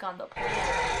is. Click on the...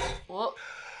 Whoop.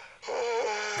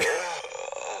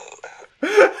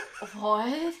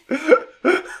 What?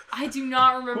 I do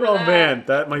not remember Oh that. man,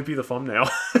 that might be the thumbnail.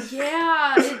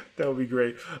 Yeah. That would be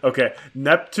great. Okay,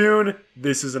 Neptune,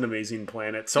 this is an amazing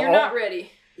planet. So You're not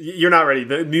ready. You're not ready.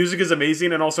 The music is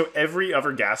amazing, and also every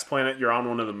other gas planet, you're on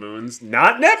one of the moons.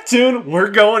 Not Neptune! We're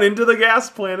going into the gas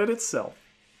planet itself.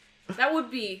 That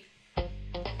would be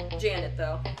Janet,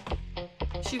 though.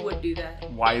 She would do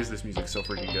that. Why is this music so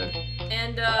freaking good?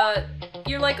 And,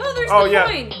 you're like, oh, there's Oh the yeah,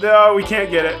 coin. no, we can't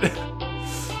get it.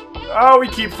 Oh, we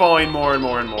keep falling more and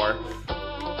more and more.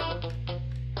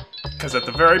 Because at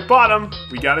the very bottom,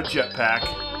 we got a jetpack.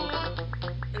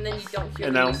 And then you don't hear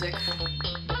And the now- music. For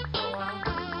a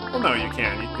while. Well, no, you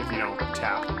can if you don't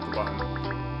tap the button.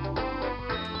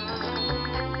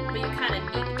 But you kind of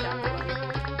need to tap the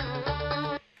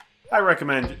button. I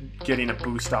recommend getting a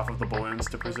boost off of the balloons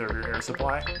to preserve your air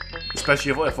supply.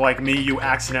 Especially if like me, you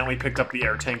accidentally picked up the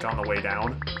air tank on the way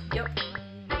down. Yep.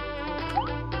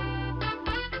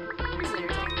 Here's an air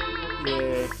tank.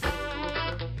 Yay.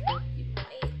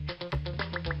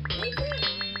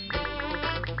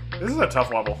 This is a tough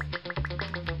level.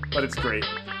 But it's great.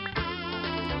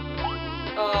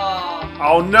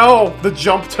 Oh no! The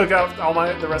jump took out all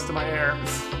the rest of my air.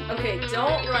 Okay,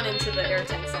 don't run into the air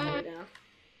tanks on the way down.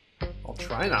 I'll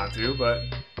try not to, but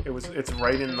it's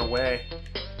right in the way.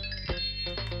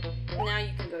 Now you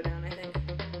can go down, I think.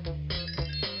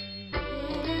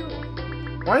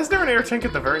 Why is there an air tank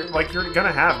at the very... Like, you're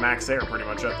gonna have max air pretty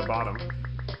much at the bottom.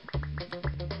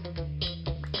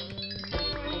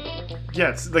 Yeah,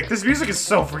 it's like, this music is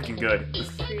so freaking good.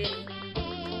 Pretty.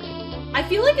 I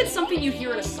feel like it's something you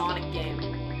hear in a Sonic game.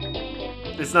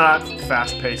 It's not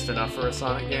fast-paced enough for a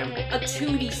Sonic game. A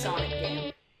 2D Sonic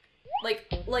game.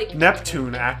 Like...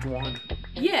 Neptune, Act 1.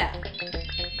 Yeah.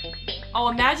 Oh,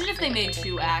 imagine if they made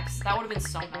 2 acts. That would have been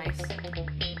so nice.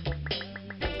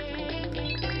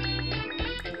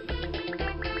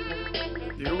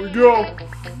 Here we go.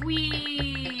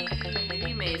 We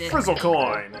made it. Frizzle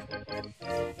coin.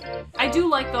 I do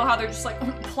like though how they're just like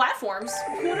platforms.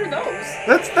 What are those?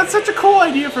 That's such a cool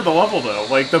idea for the level though.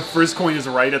 Like the first coin is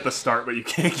right at the start, but you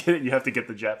can't get it. You have to get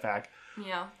the jetpack.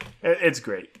 Yeah. It's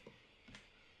great.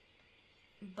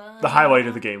 But... The highlight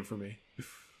of the game for me.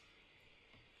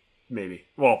 Maybe.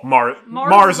 Well,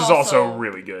 Mars is also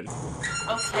really good.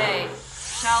 Okay.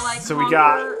 Shall I So conquer... we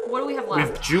got... What do we have left? We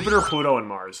have Jupiter, Pluto, and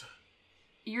Mars.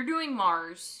 You're doing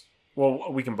Mars.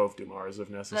 Well, we can both do Mars if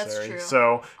necessary. That's true.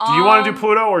 So, do you want to do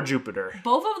Pluto or Jupiter?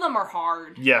 Both of them are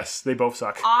hard. Yes, they both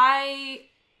suck. I've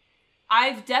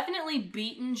definitely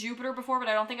beaten Jupiter before, but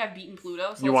I don't think I've beaten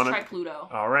Pluto, so let's try Pluto.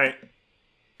 All right.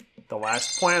 The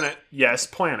last planet. Yes,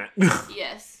 planet.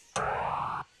 Yes.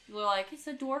 They're like, it's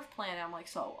a dwarf planet. I'm like,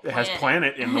 so a It planet. has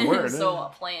planet in the word. So a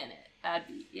planet. That'd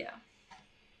be, yeah.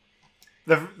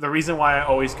 The reason why I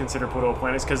always consider Pluto a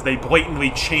planet is because they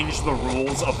blatantly changed the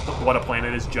rules of what a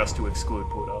planet is just to exclude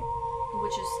Pluto.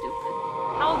 Which is stupid.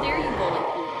 How dare you bully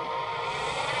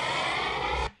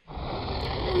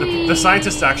Pluto? The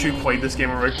scientists actually played this game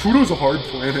and were like, Pluto's a hard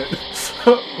planet.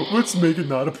 Let's make it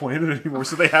not a planet anymore,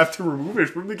 so they have to remove it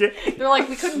from the game. They're like,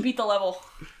 we couldn't beat the level.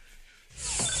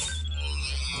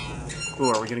 Ooh,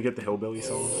 are we gonna get the Hillbilly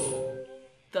song?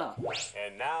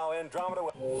 And now Andromeda.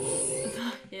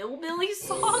 The Hillbilly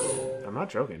song? I'm not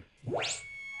joking. It's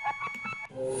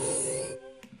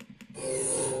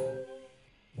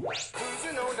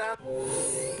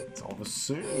all the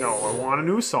same. No, I want a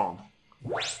new song.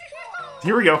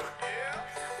 Here we go.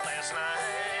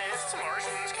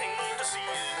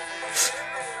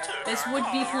 This would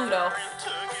be Pluto.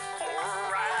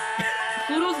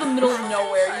 Pluto's the middle of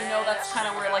nowhere, you know, that's kind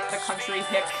of where, like, the country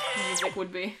hick music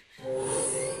would be.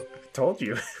 Told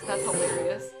you. That's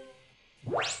hilarious.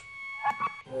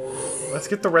 Let's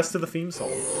get the rest of the theme song.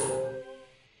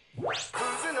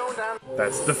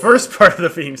 That's the first part of the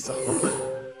theme song.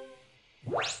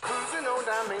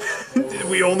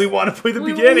 We only want to play the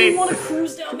beginning. We only want to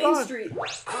cruise down Main Street.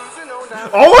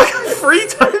 Oh, 3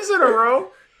 times in a row?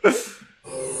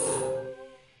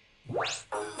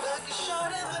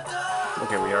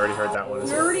 Okay, we already heard that one.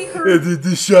 We already heard...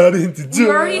 The shot into We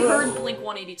already heard Blink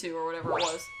 182 or whatever it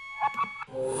was.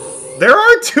 There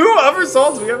are 2 other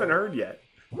songs we haven't heard yet.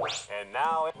 And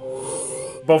now...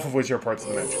 Both of which are parts of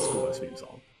the Magic School Bus theme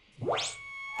song.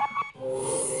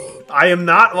 I am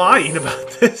not lying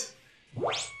about this. I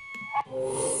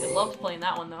loved playing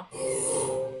that one, though.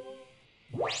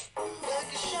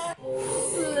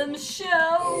 Let me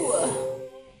show.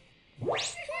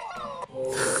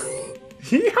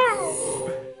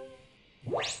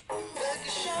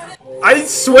 I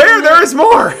swear there is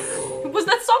more! Was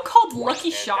that song called Lucky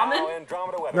Shaman?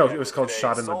 No, it was called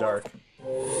Shot in the Dark.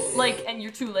 Like, and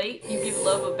you're too late? You give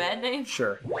love a bad name?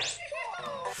 Sure.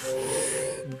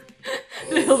 The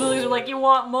hillbillies are like, you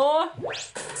want more?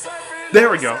 There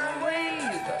we go.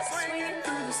 Swinging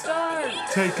through the stars.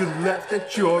 Take a left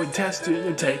at your intestine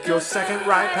and take your second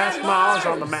right past Mars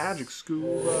on the Magic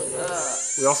School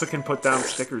Bus. We also can put down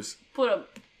stickers. Put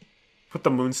the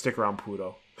moon sticker on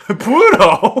Pluto.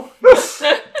 Pluto!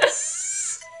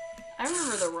 I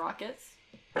remember the rockets.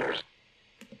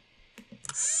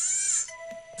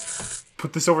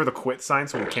 Put this over the quit sign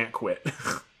so we can't quit.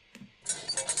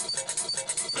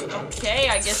 Okay,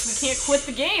 I guess we can't quit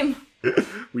the game.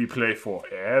 We play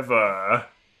forever.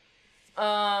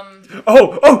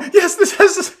 Oh, yes, this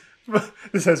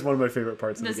has one of my favorite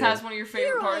parts of the game. This has one of your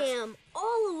favorite parts. Here I am,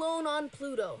 all alone on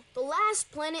Pluto, the last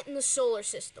planet in the solar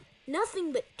system.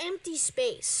 Nothing but empty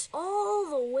space, all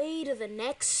the way to the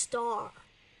next star.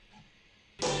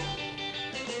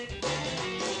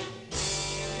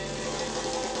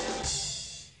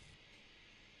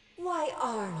 Why,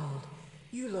 Arnold,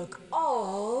 you look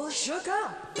all shook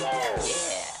up. Yeah.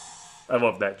 I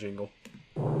love that jingle.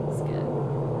 It's good.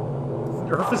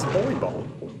 Earth is a bowling ball.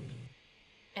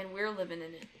 And we're living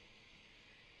in it.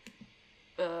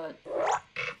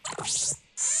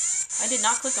 I did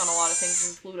not click on a lot of things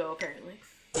in Pluto, apparently.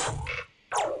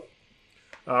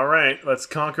 Alright, let's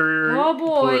conquer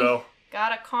boy. Pluto.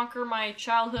 Gotta conquer my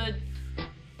childhood.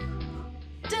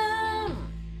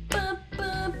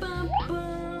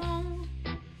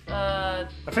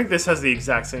 I think this has the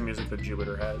exact same music that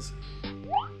Jupiter has.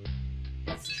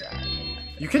 Let's try.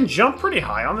 You can jump pretty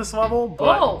high on this level,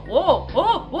 but... Whoa,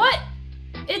 what?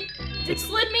 It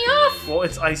slid me off! Well,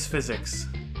 it's ice physics.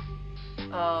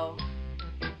 Oh.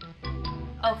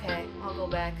 Okay, I'll go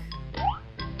back.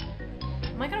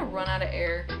 Am I gonna run out of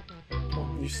air? Well,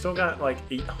 you still got like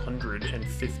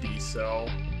 850, so...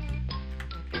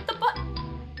 Hit the button!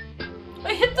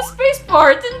 I hit the space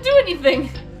bar, it didn't do anything!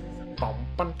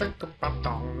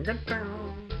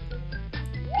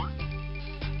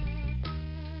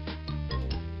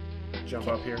 Jump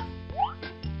up here.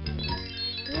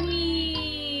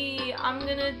 Whee! I'm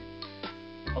gonna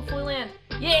hopefully land.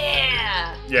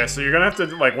 Yeah! Yeah, so you're gonna have to,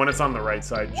 like, when it's on the right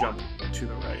side, jump to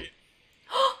the right.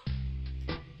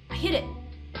 I hit it.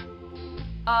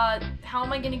 How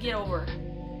am I gonna get over?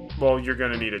 Well, you're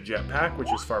gonna need a jetpack,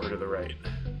 which is farther to the right.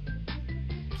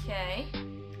 Okay.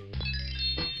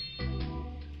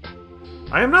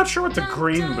 I am not sure what the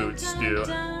green boots do.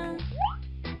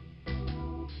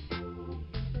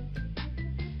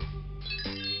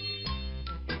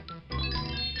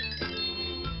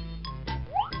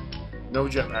 No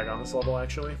jetpack on this level,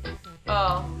 actually.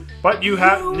 Oh. But you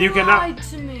can now. Lied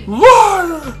to me.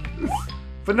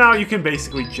 But now you can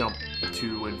basically jump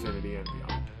to infinity and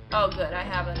beyond. Oh, good. I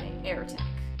have an air tank.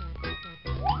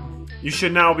 You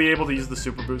should now be able to use the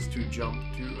super boost to jump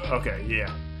to. Okay,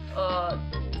 yeah.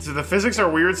 So the physics are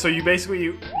weird. So you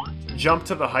basically jump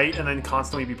to the height and then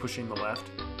constantly be pushing the left.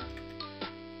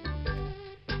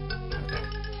 Okay.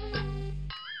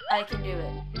 I can do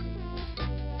it.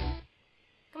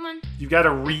 Come on. You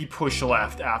gotta re-push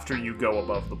left after you go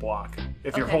above the block.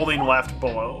 If you're Okay. holding left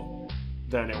below,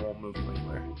 then it won't move you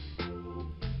anywhere.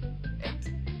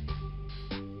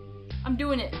 I'm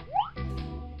doing it.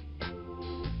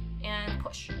 And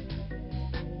push.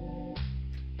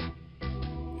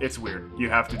 It's weird. You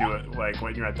have to do it like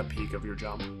when you're at the peak of your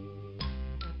jump.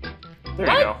 There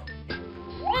What? you go.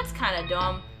 That's kind of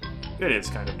dumb. It is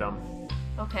kind of dumb.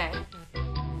 Okay.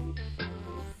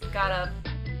 Gotta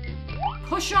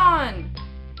push on.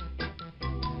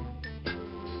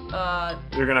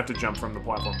 You're gonna have to jump from the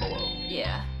platform below.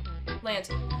 Yeah. Land.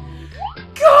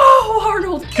 Go,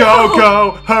 Arnold! Go,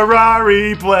 go,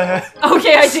 Harari, bleh!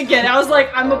 Okay, I did get it. I was like,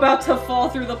 I'm about to fall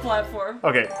through the platform.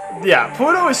 Okay, yeah,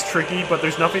 Pluto is tricky, but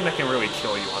there's nothing that can really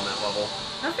kill you on that level.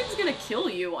 Nothing's gonna kill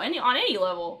you on any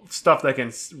level. Stuff that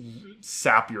can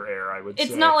sap your air, I would say.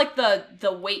 It's not like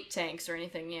the weight tanks or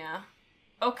anything, yeah.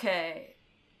 Okay.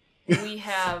 We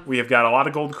have got a lot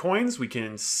of gold coins. We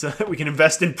can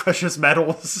invest in precious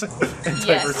metals and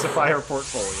diversify our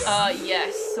portfolio.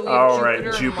 yes. So we have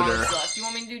Jupiter. And Mars left. You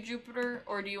want me to do Jupiter,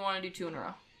 or do you want to do 2 in a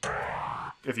row?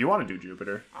 If you want to do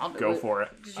Jupiter, I'll do go it. for it.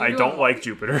 'Cause I don't like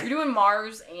Jupiter. You're doing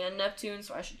Mars and Neptune,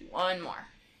 so I should do one more.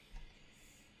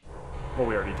 Well,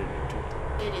 we already did Neptune.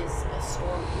 It is a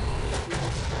storm.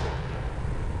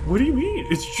 What do you mean?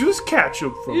 It's just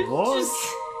ketchup from Mars.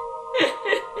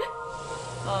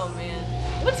 Oh man,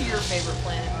 what's your favorite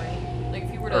planet, Arty? Like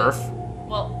if you were to Earth.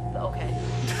 Well, okay. I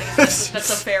guess that's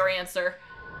a fair answer.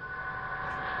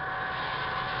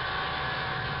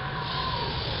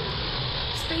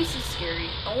 Space is scary.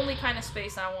 The only kind of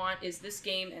space I want is this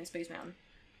game and Space Mountain.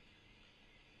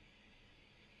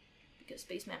 Because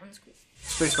Space Mountain's cool.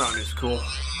 Space Mountain is cool.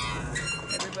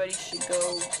 Everybody should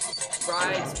go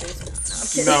ride Space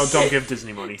Mountain. No, I'm No, don't give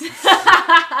Disney money.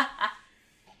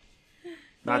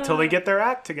 Not till they get their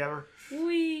act together.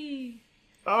 Whee!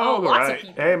 Oh, lots right.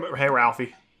 of people. Hey,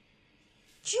 Ralphie.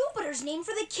 Jupiter's named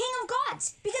for the king of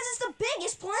gods because it's the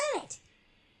biggest planet.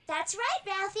 That's right,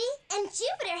 Ralphie. And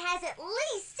Jupiter has at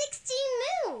least 16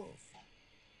 moons.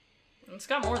 It's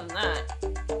got more than that.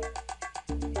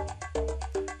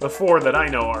 The 4 that I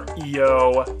know are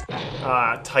Io,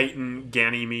 Titan,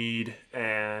 Ganymede,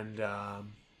 and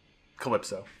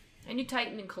Calypso. I knew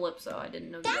Titan and Calypso. I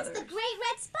didn't know the That's others. the Great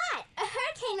Red Spot, a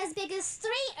hurricane as big as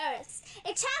 3 Earths.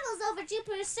 It travels over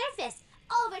Jupiter's surface,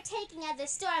 overtaking other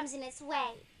storms in its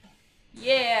way.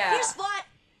 Yeah. Here, Spot.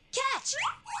 Catch.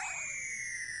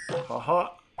 Haha.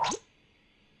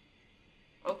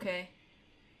 Okay.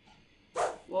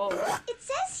 Whoa. It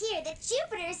says here that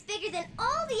Jupiter is bigger than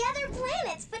all the other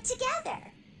planets put together.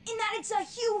 In that it's a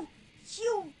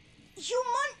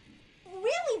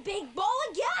really big ball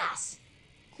of gas.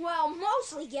 Well,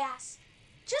 mostly gas.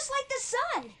 Just like the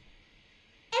sun.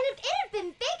 And if it had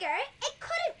been bigger, it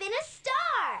could have been a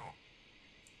star.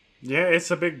 Yeah,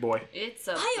 it's a big boy. It's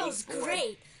a Io's big boy.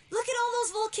 great. Look at all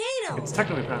those volcanoes. It's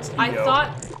technically pronounced Io.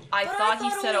 I thought he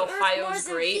thought said only Earth, Ohio's Mars,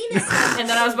 and great, Venus and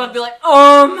then I was about to be like,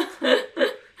 hold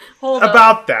up.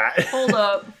 About that. Hold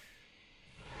up.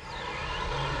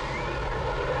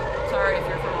 Sorry if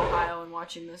you're from Ohio and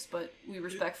watching this, but we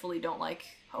respectfully don't like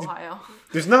Ohio.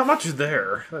 There's not much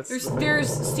there. There's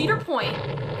Cedar Point,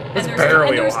 That's and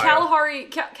barely there's Ohio.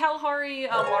 Kalahari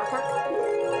Water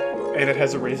Park, And it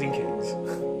has a Raising Kings.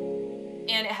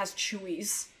 and it has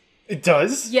Chewies. It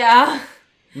does? Yeah.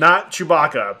 Not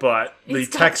Chewbacca, but the It's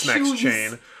got Tex-Mex Chewies.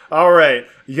 chain. All right,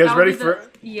 you guys That would ready be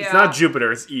for? yeah. It's not Jupiter,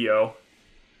 it's Io.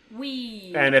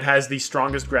 Wee. And it has the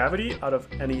strongest gravity out of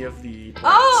any of the planets.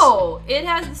 Oh, it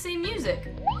has the same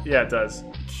music. Yeah, it does.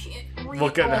 Can't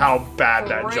Look at how bad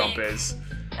that jump is.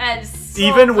 That is so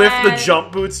Even with the bad.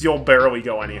 jump boots, you'll barely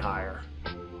go any higher.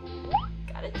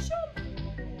 Gotta jump.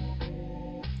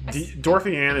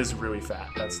 Dorothy Ann is really fat.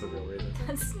 That's the real reason.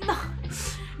 That's not.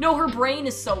 No, her brain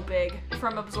is so big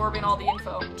from absorbing all the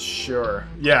info. Sure.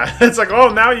 Yeah, it's like, oh,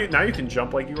 now you can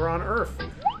jump like you were on Earth.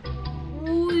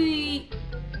 Wee.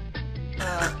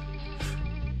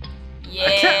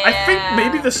 Yeah. I think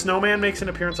maybe the snowman makes an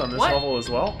appearance on this level as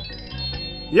well.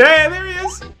 Yeah, there he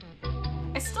is.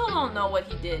 I still don't know what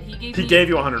he did. He gave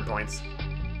you 100 points.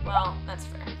 Well, that's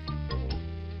fair.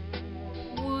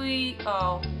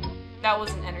 Oh, that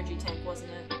was an energy tank,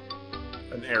 wasn't it?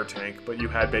 An air tank, but you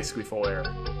had basically full air.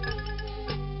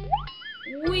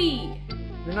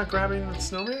 You're not grabbing the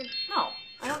snowman? No,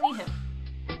 I don't need him.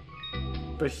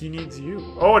 But he needs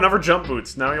you. Oh, another jump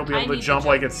boots. Now you'll be able to jump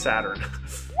like it's Saturn.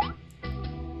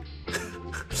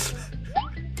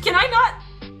 Can I not?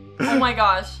 Oh my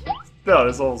gosh. No,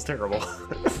 this level's terrible.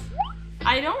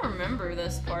 I don't remember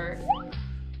this part.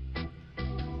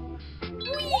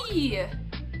 Whee!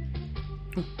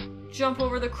 Jump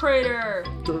over the crater.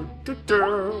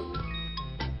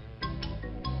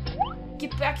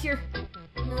 Get back here.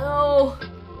 No.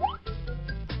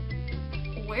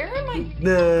 Where am I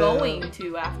going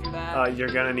to after that? You're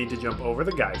gonna need to jump over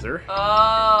the geyser.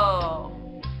 Oh.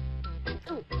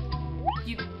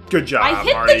 Good job, I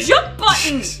hit Marty. the jump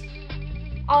button!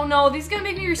 Oh no, he's gonna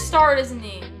make me restart, isn't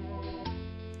he?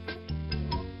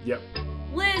 Yep.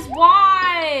 Liz,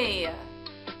 why?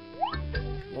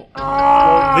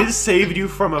 Well, Liz saved you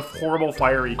from a horrible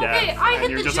fiery death. Okay, I hit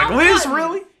and you're the just jump like, Liz, button.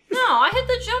 really? No, I hit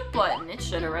the jump button. It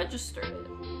should have registered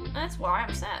it. That's why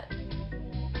I'm sad.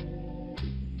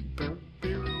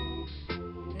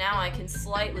 Now I can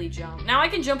slightly jump. Now I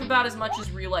can jump about as much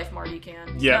as real life Marty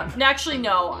can. Yeah. No, actually,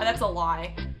 no. That's a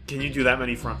lie. Can you do that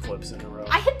many front flips in a row?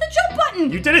 I hit the jump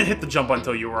button! You didn't hit the jump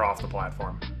until you were off the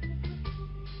platform.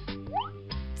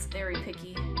 It's very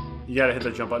picky. You gotta hit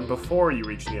the jump button before you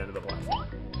reach the end of the platform.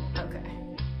 Okay.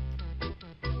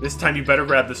 This time you better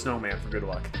grab the snowman for good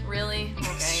luck. Really?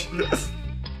 Okay.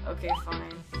 Okay,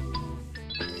 fine.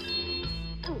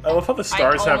 I love how the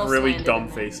stars have almost really landed dumb in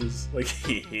there. faces. Like,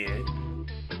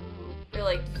 They're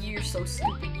like, you're so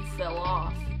stupid you fell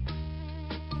off.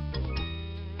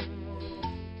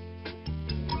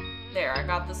 There, I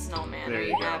got the snowman. There Are you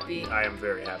you go. happy? I am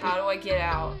very happy. How do I get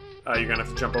out? You're gonna have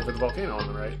to jump over the volcano on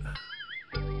the right.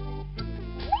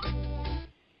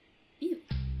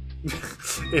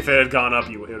 If it had gone up,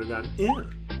 you would have gone in.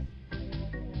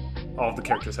 All of the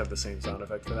characters have the same sound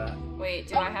effect for that. Wait,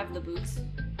 do I have the boots?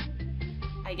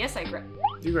 I guess I grabbed.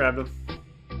 You grabbed them.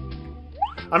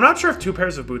 I'm not sure if 2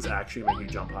 pairs of boots actually make you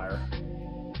jump higher.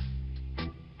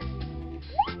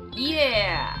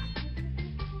 Yeah!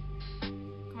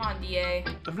 Come on, DA.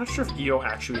 I'm not sure if EO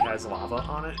actually has lava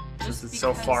on it, since it's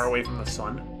so far away from the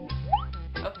sun.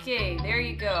 Okay, there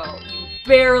you go. You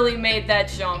barely made that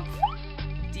jump,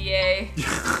 DA.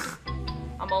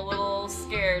 I'm a little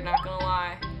scared, not gonna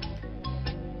lie.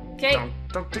 Okay.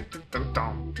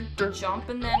 Jump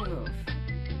and then move.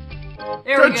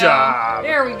 There we go. Good job.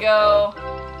 There we go.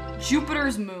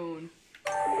 Jupiter's moon.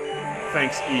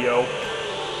 Thanks, EO.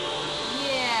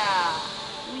 Yeah.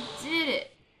 We did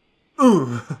it.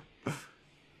 Ooh.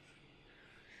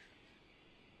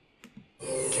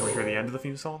 Can we hear the end of the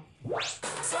theme song?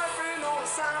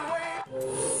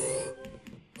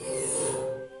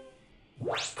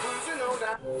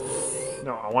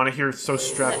 No, I want to hear "So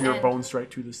Strap Your Bones Right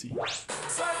to the Sea."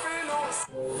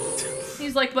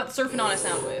 He's like, but surfing on a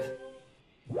sound wave.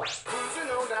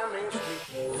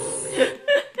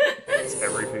 It's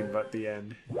everything but the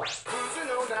end.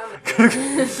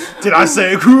 Did I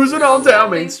say cruising on down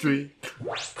Main Street?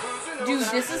 Dude,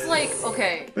 this is like,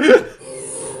 okay.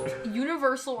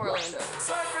 Universal Orlando.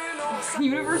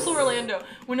 Universal Orlando.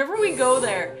 Whenever we go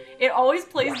there, it always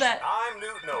plays that.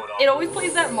 It always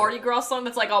plays that Mardi Gras song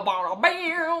that's like, oh, bow,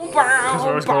 bow, Because we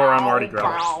always go around Mardi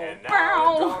Gras.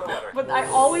 But I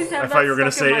always have. I thought you were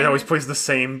gonna say it always plays the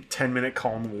same 10-minute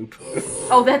Kong loop.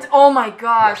 Oh, that's, oh my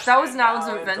gosh, that was Alan's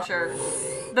Adventure.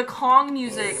 The Kong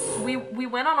music, we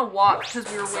went on a walk because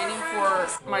we were waiting for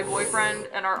my boyfriend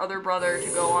and our other brother to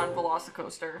go on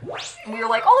Velocicoaster. And we were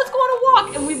like, oh, let's go on a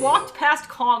walk! And we walked past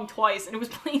Kong twice, and it was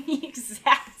playing the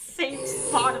exact same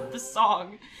spot of the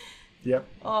song. Yep.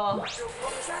 Oh.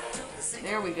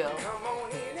 There we go.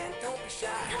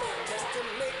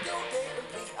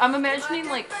 I'm imagining,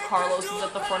 like, Carlos is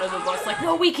at the front of the bus, like,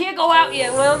 no, we can't go out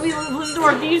yet. Well, let me listen to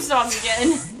our theme song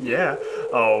again. Yeah.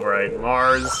 Oh, right.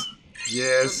 Mars.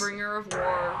 Yes. The bringer of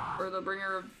war, or the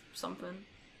bringer of something.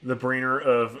 The bringer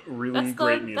of really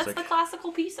great music. That's the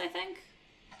classical piece, I think.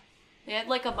 They had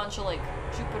like a bunch of like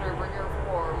Jupiter, bringer of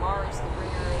war, Mars, the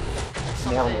bringer of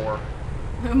something. More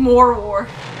war. More war.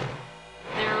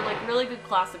 They're like really good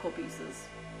classical pieces.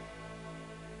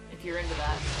 If you're into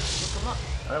that, look them up.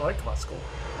 I like classical.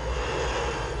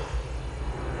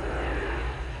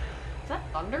 Is that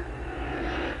thunder?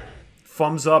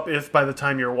 Thumbs up if by the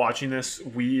time you're watching this,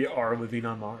 we are living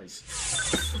on Mars.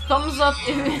 Thumbs up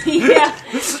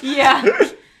if...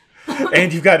 yeah.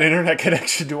 And you've got an internet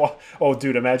connection to... Oh,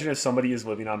 dude, imagine if somebody is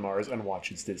living on Mars and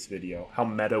watches this video. How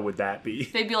meta would that be?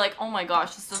 They'd be like, oh my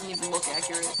gosh, this doesn't even look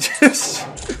accurate.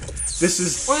 This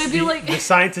is or they'd be like... the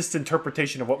scientist's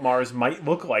interpretation of what Mars might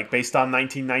look like based on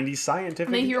 1990s scientific...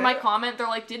 And they hear my comment, they're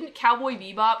like, didn't Cowboy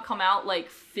Bebop come out like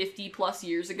 50 plus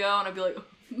years ago? And I'd be like...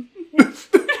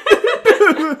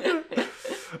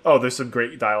 Oh, there's some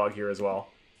great dialogue here as well.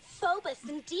 Phobos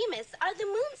and Deimos are the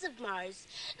moons of Mars.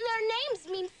 Their names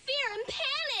mean fear and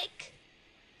panic.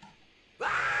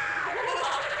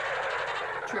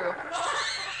 True.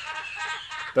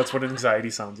 That's what anxiety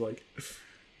sounds like.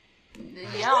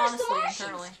 Yeah, honestly,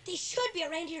 internally. They should be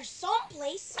around here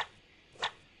someplace.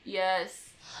 Yes.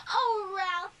 Oh,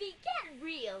 Ralphie, get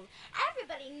real.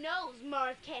 Everybody knows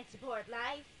Mars can't support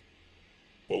life.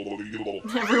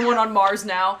 Everyone on Mars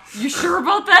now. You sure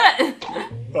about that?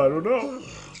 I don't know.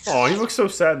 Oh, he looks so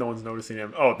sad no one's noticing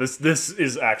him. Oh, this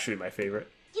is actually my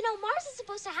favorite. You know, Mars is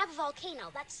supposed to have a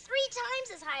volcano that's 3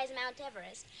 times as high as Mount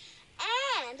Everest.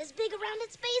 And as big around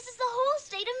its base as the whole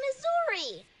state of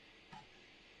Missouri.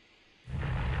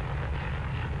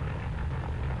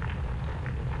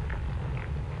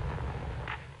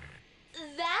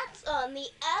 That's on the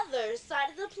other side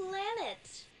of the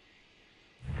planet.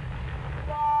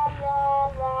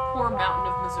 Poor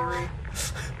mountain of Missouri.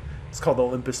 It's called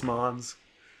Olympus Mons.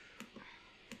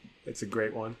 It's a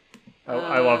great one.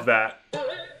 I love that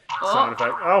sound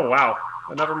effect. Oh, wow.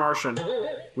 Another Martian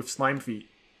with slime feet.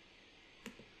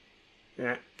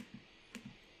 Yeah.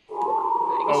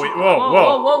 Oh, wait.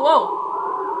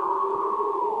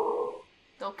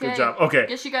 Whoa. Okay. Good job. Okay.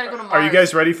 Guess you gotta go to Mars. Are you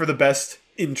guys ready for the best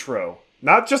intro?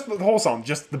 Not just the whole song,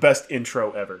 just the best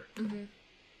intro ever. Mm-hmm.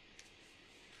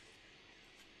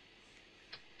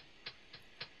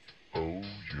 Oh,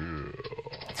 yeah.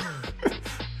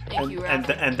 Thank you,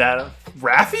 Ralphie. And that...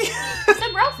 Ralphie? I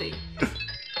said Ralphie.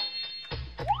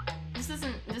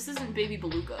 This isn't Baby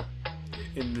Beluga.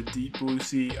 In the deep blue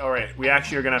sea. Alright, we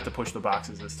actually are going to have to push the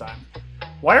boxes this time.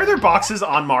 Why are there boxes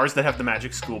on Mars that have the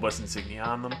Magic School Bus insignia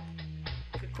on them?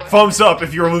 Thumbs up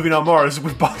if you're living on Mars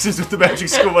with boxes with the Magic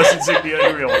School Bus insignia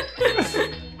in real life.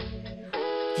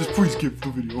 Just please give the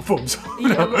video a thumbs up.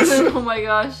 Yeah, oh my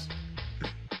gosh.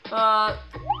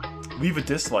 Leave a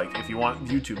dislike if you want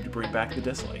YouTube to bring back the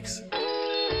dislikes.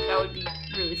 That would be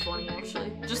really funny,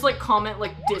 actually. Just like comment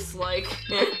like dislike.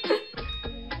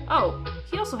 Oh,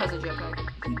 he also has a jetpack.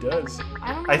 He does.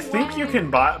 I think you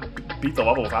can beat the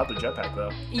level without the jetpack,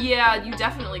 though. Yeah, you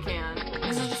definitely can.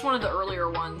 This is just one of the earlier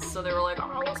ones, so they were like,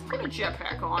 oh, let's put a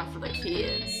jetpack on for the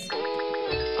kids.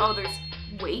 Oh, there's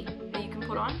weight that you can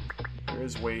put on? There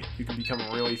is weight. You can become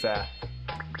really fat.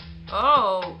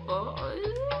 Oh.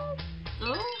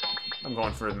 I'm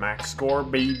going for the max score,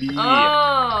 baby.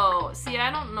 Oh, see, I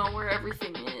don't know where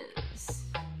everything is.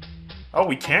 Oh,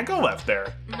 we can't go left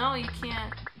there. No, you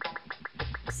can't.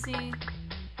 See?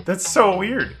 That's so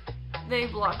weird. They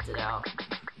blocked it out.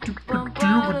 You're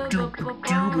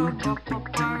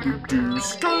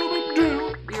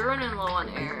running low on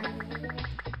air.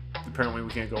 Apparently we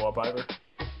can't go up either.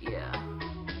 Yeah.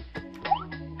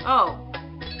 Oh.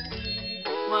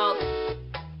 Well.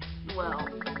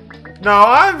 No,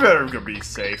 I better be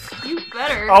safe. You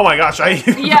better. Oh my gosh,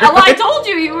 Yeah, well, I told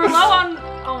you you were low on...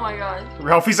 Oh my god.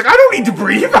 Ralphie's like, I don't need to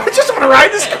breathe. I just want to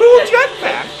ride this cool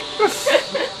jetpack.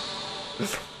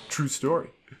 True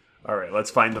story. Alright, let's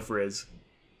find the Frizz.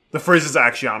 The Frizz is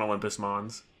actually on Olympus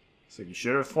Mons. So you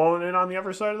should have flown in on the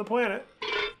other side of the planet.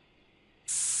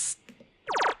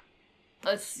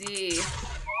 Let's see.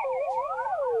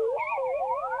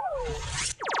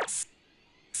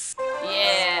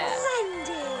 Yeah.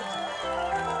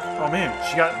 Oh man,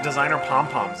 she got designer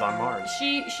pom-poms on Mars.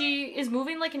 She is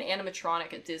moving like an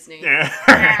animatronic at Disney. Yeah.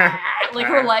 Like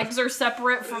her legs are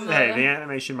separate from the... Hey, the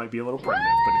animation might be a little primitive,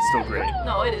 but it's still great.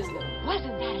 No, it isn't.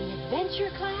 Wasn't that an adventure,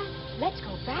 class? Let's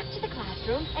go back to the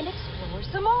classroom and explore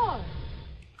some more.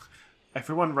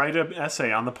 Everyone write an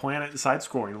essay on the planet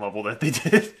side-scrolling level that they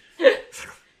did.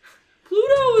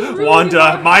 Pluto is really Wanda,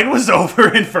 hard. mine was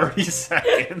over in 30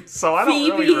 seconds, so I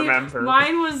don't really remember.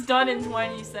 Mine was done in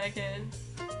 20 seconds.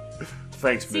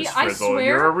 Thanks, See, Miss I Frizzle. swear,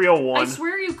 You're a real one. I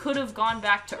swear you could have gone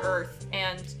back to Earth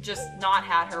and just not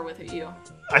had her with you.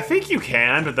 I think you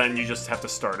can, but then you just have to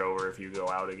start over if you go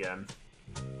out again.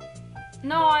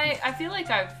 No, I feel like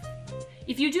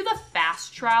if you do the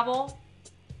fast travel,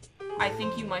 I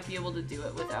think you might be able to do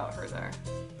it without her there.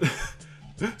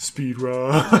 Speed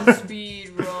run.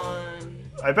 Speed run.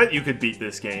 I bet you could beat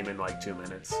this game in like 2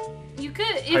 minutes. You could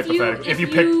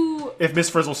if Miss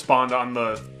Frizzle spawned on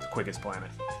the quickest planet.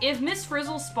 If Miss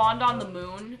Frizzle spawned on the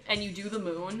moon and you do the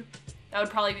moon, that would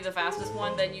probably be the fastest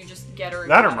one. Then you just get her.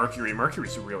 That or Mercury.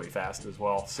 Mercury's really fast as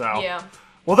well. So yeah.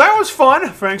 Well, that was fun.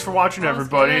 Thanks for watching,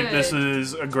 everybody. Good. This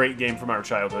is a great game from our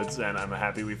childhoods, and I'm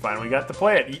happy we finally got to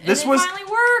play it. And it finally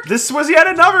worked. This was yet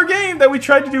another game that we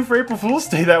tried to do for April Fool's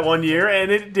Day that one year,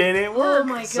 and it didn't work. Oh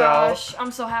my gosh.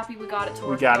 I'm so happy we got it to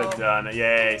work. We got it done.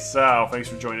 Yay. So, thanks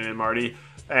for joining in, Marty.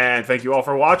 And thank you all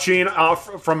for watching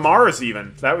from Mars,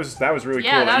 even. That was really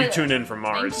cool that you tuned in from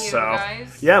Mars. Thank you, so,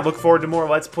 guys. yeah, look forward to more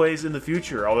Let's Plays in the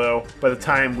future. Although, by the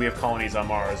time we have colonies on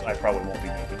Mars, I probably won't be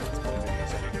making Let's Play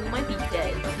videos. You might be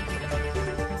dead.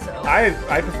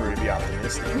 I prefer to be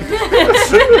optimistic.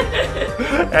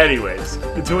 Anyways,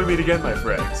 until we meet again, my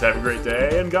friends, have a great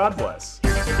day and God bless.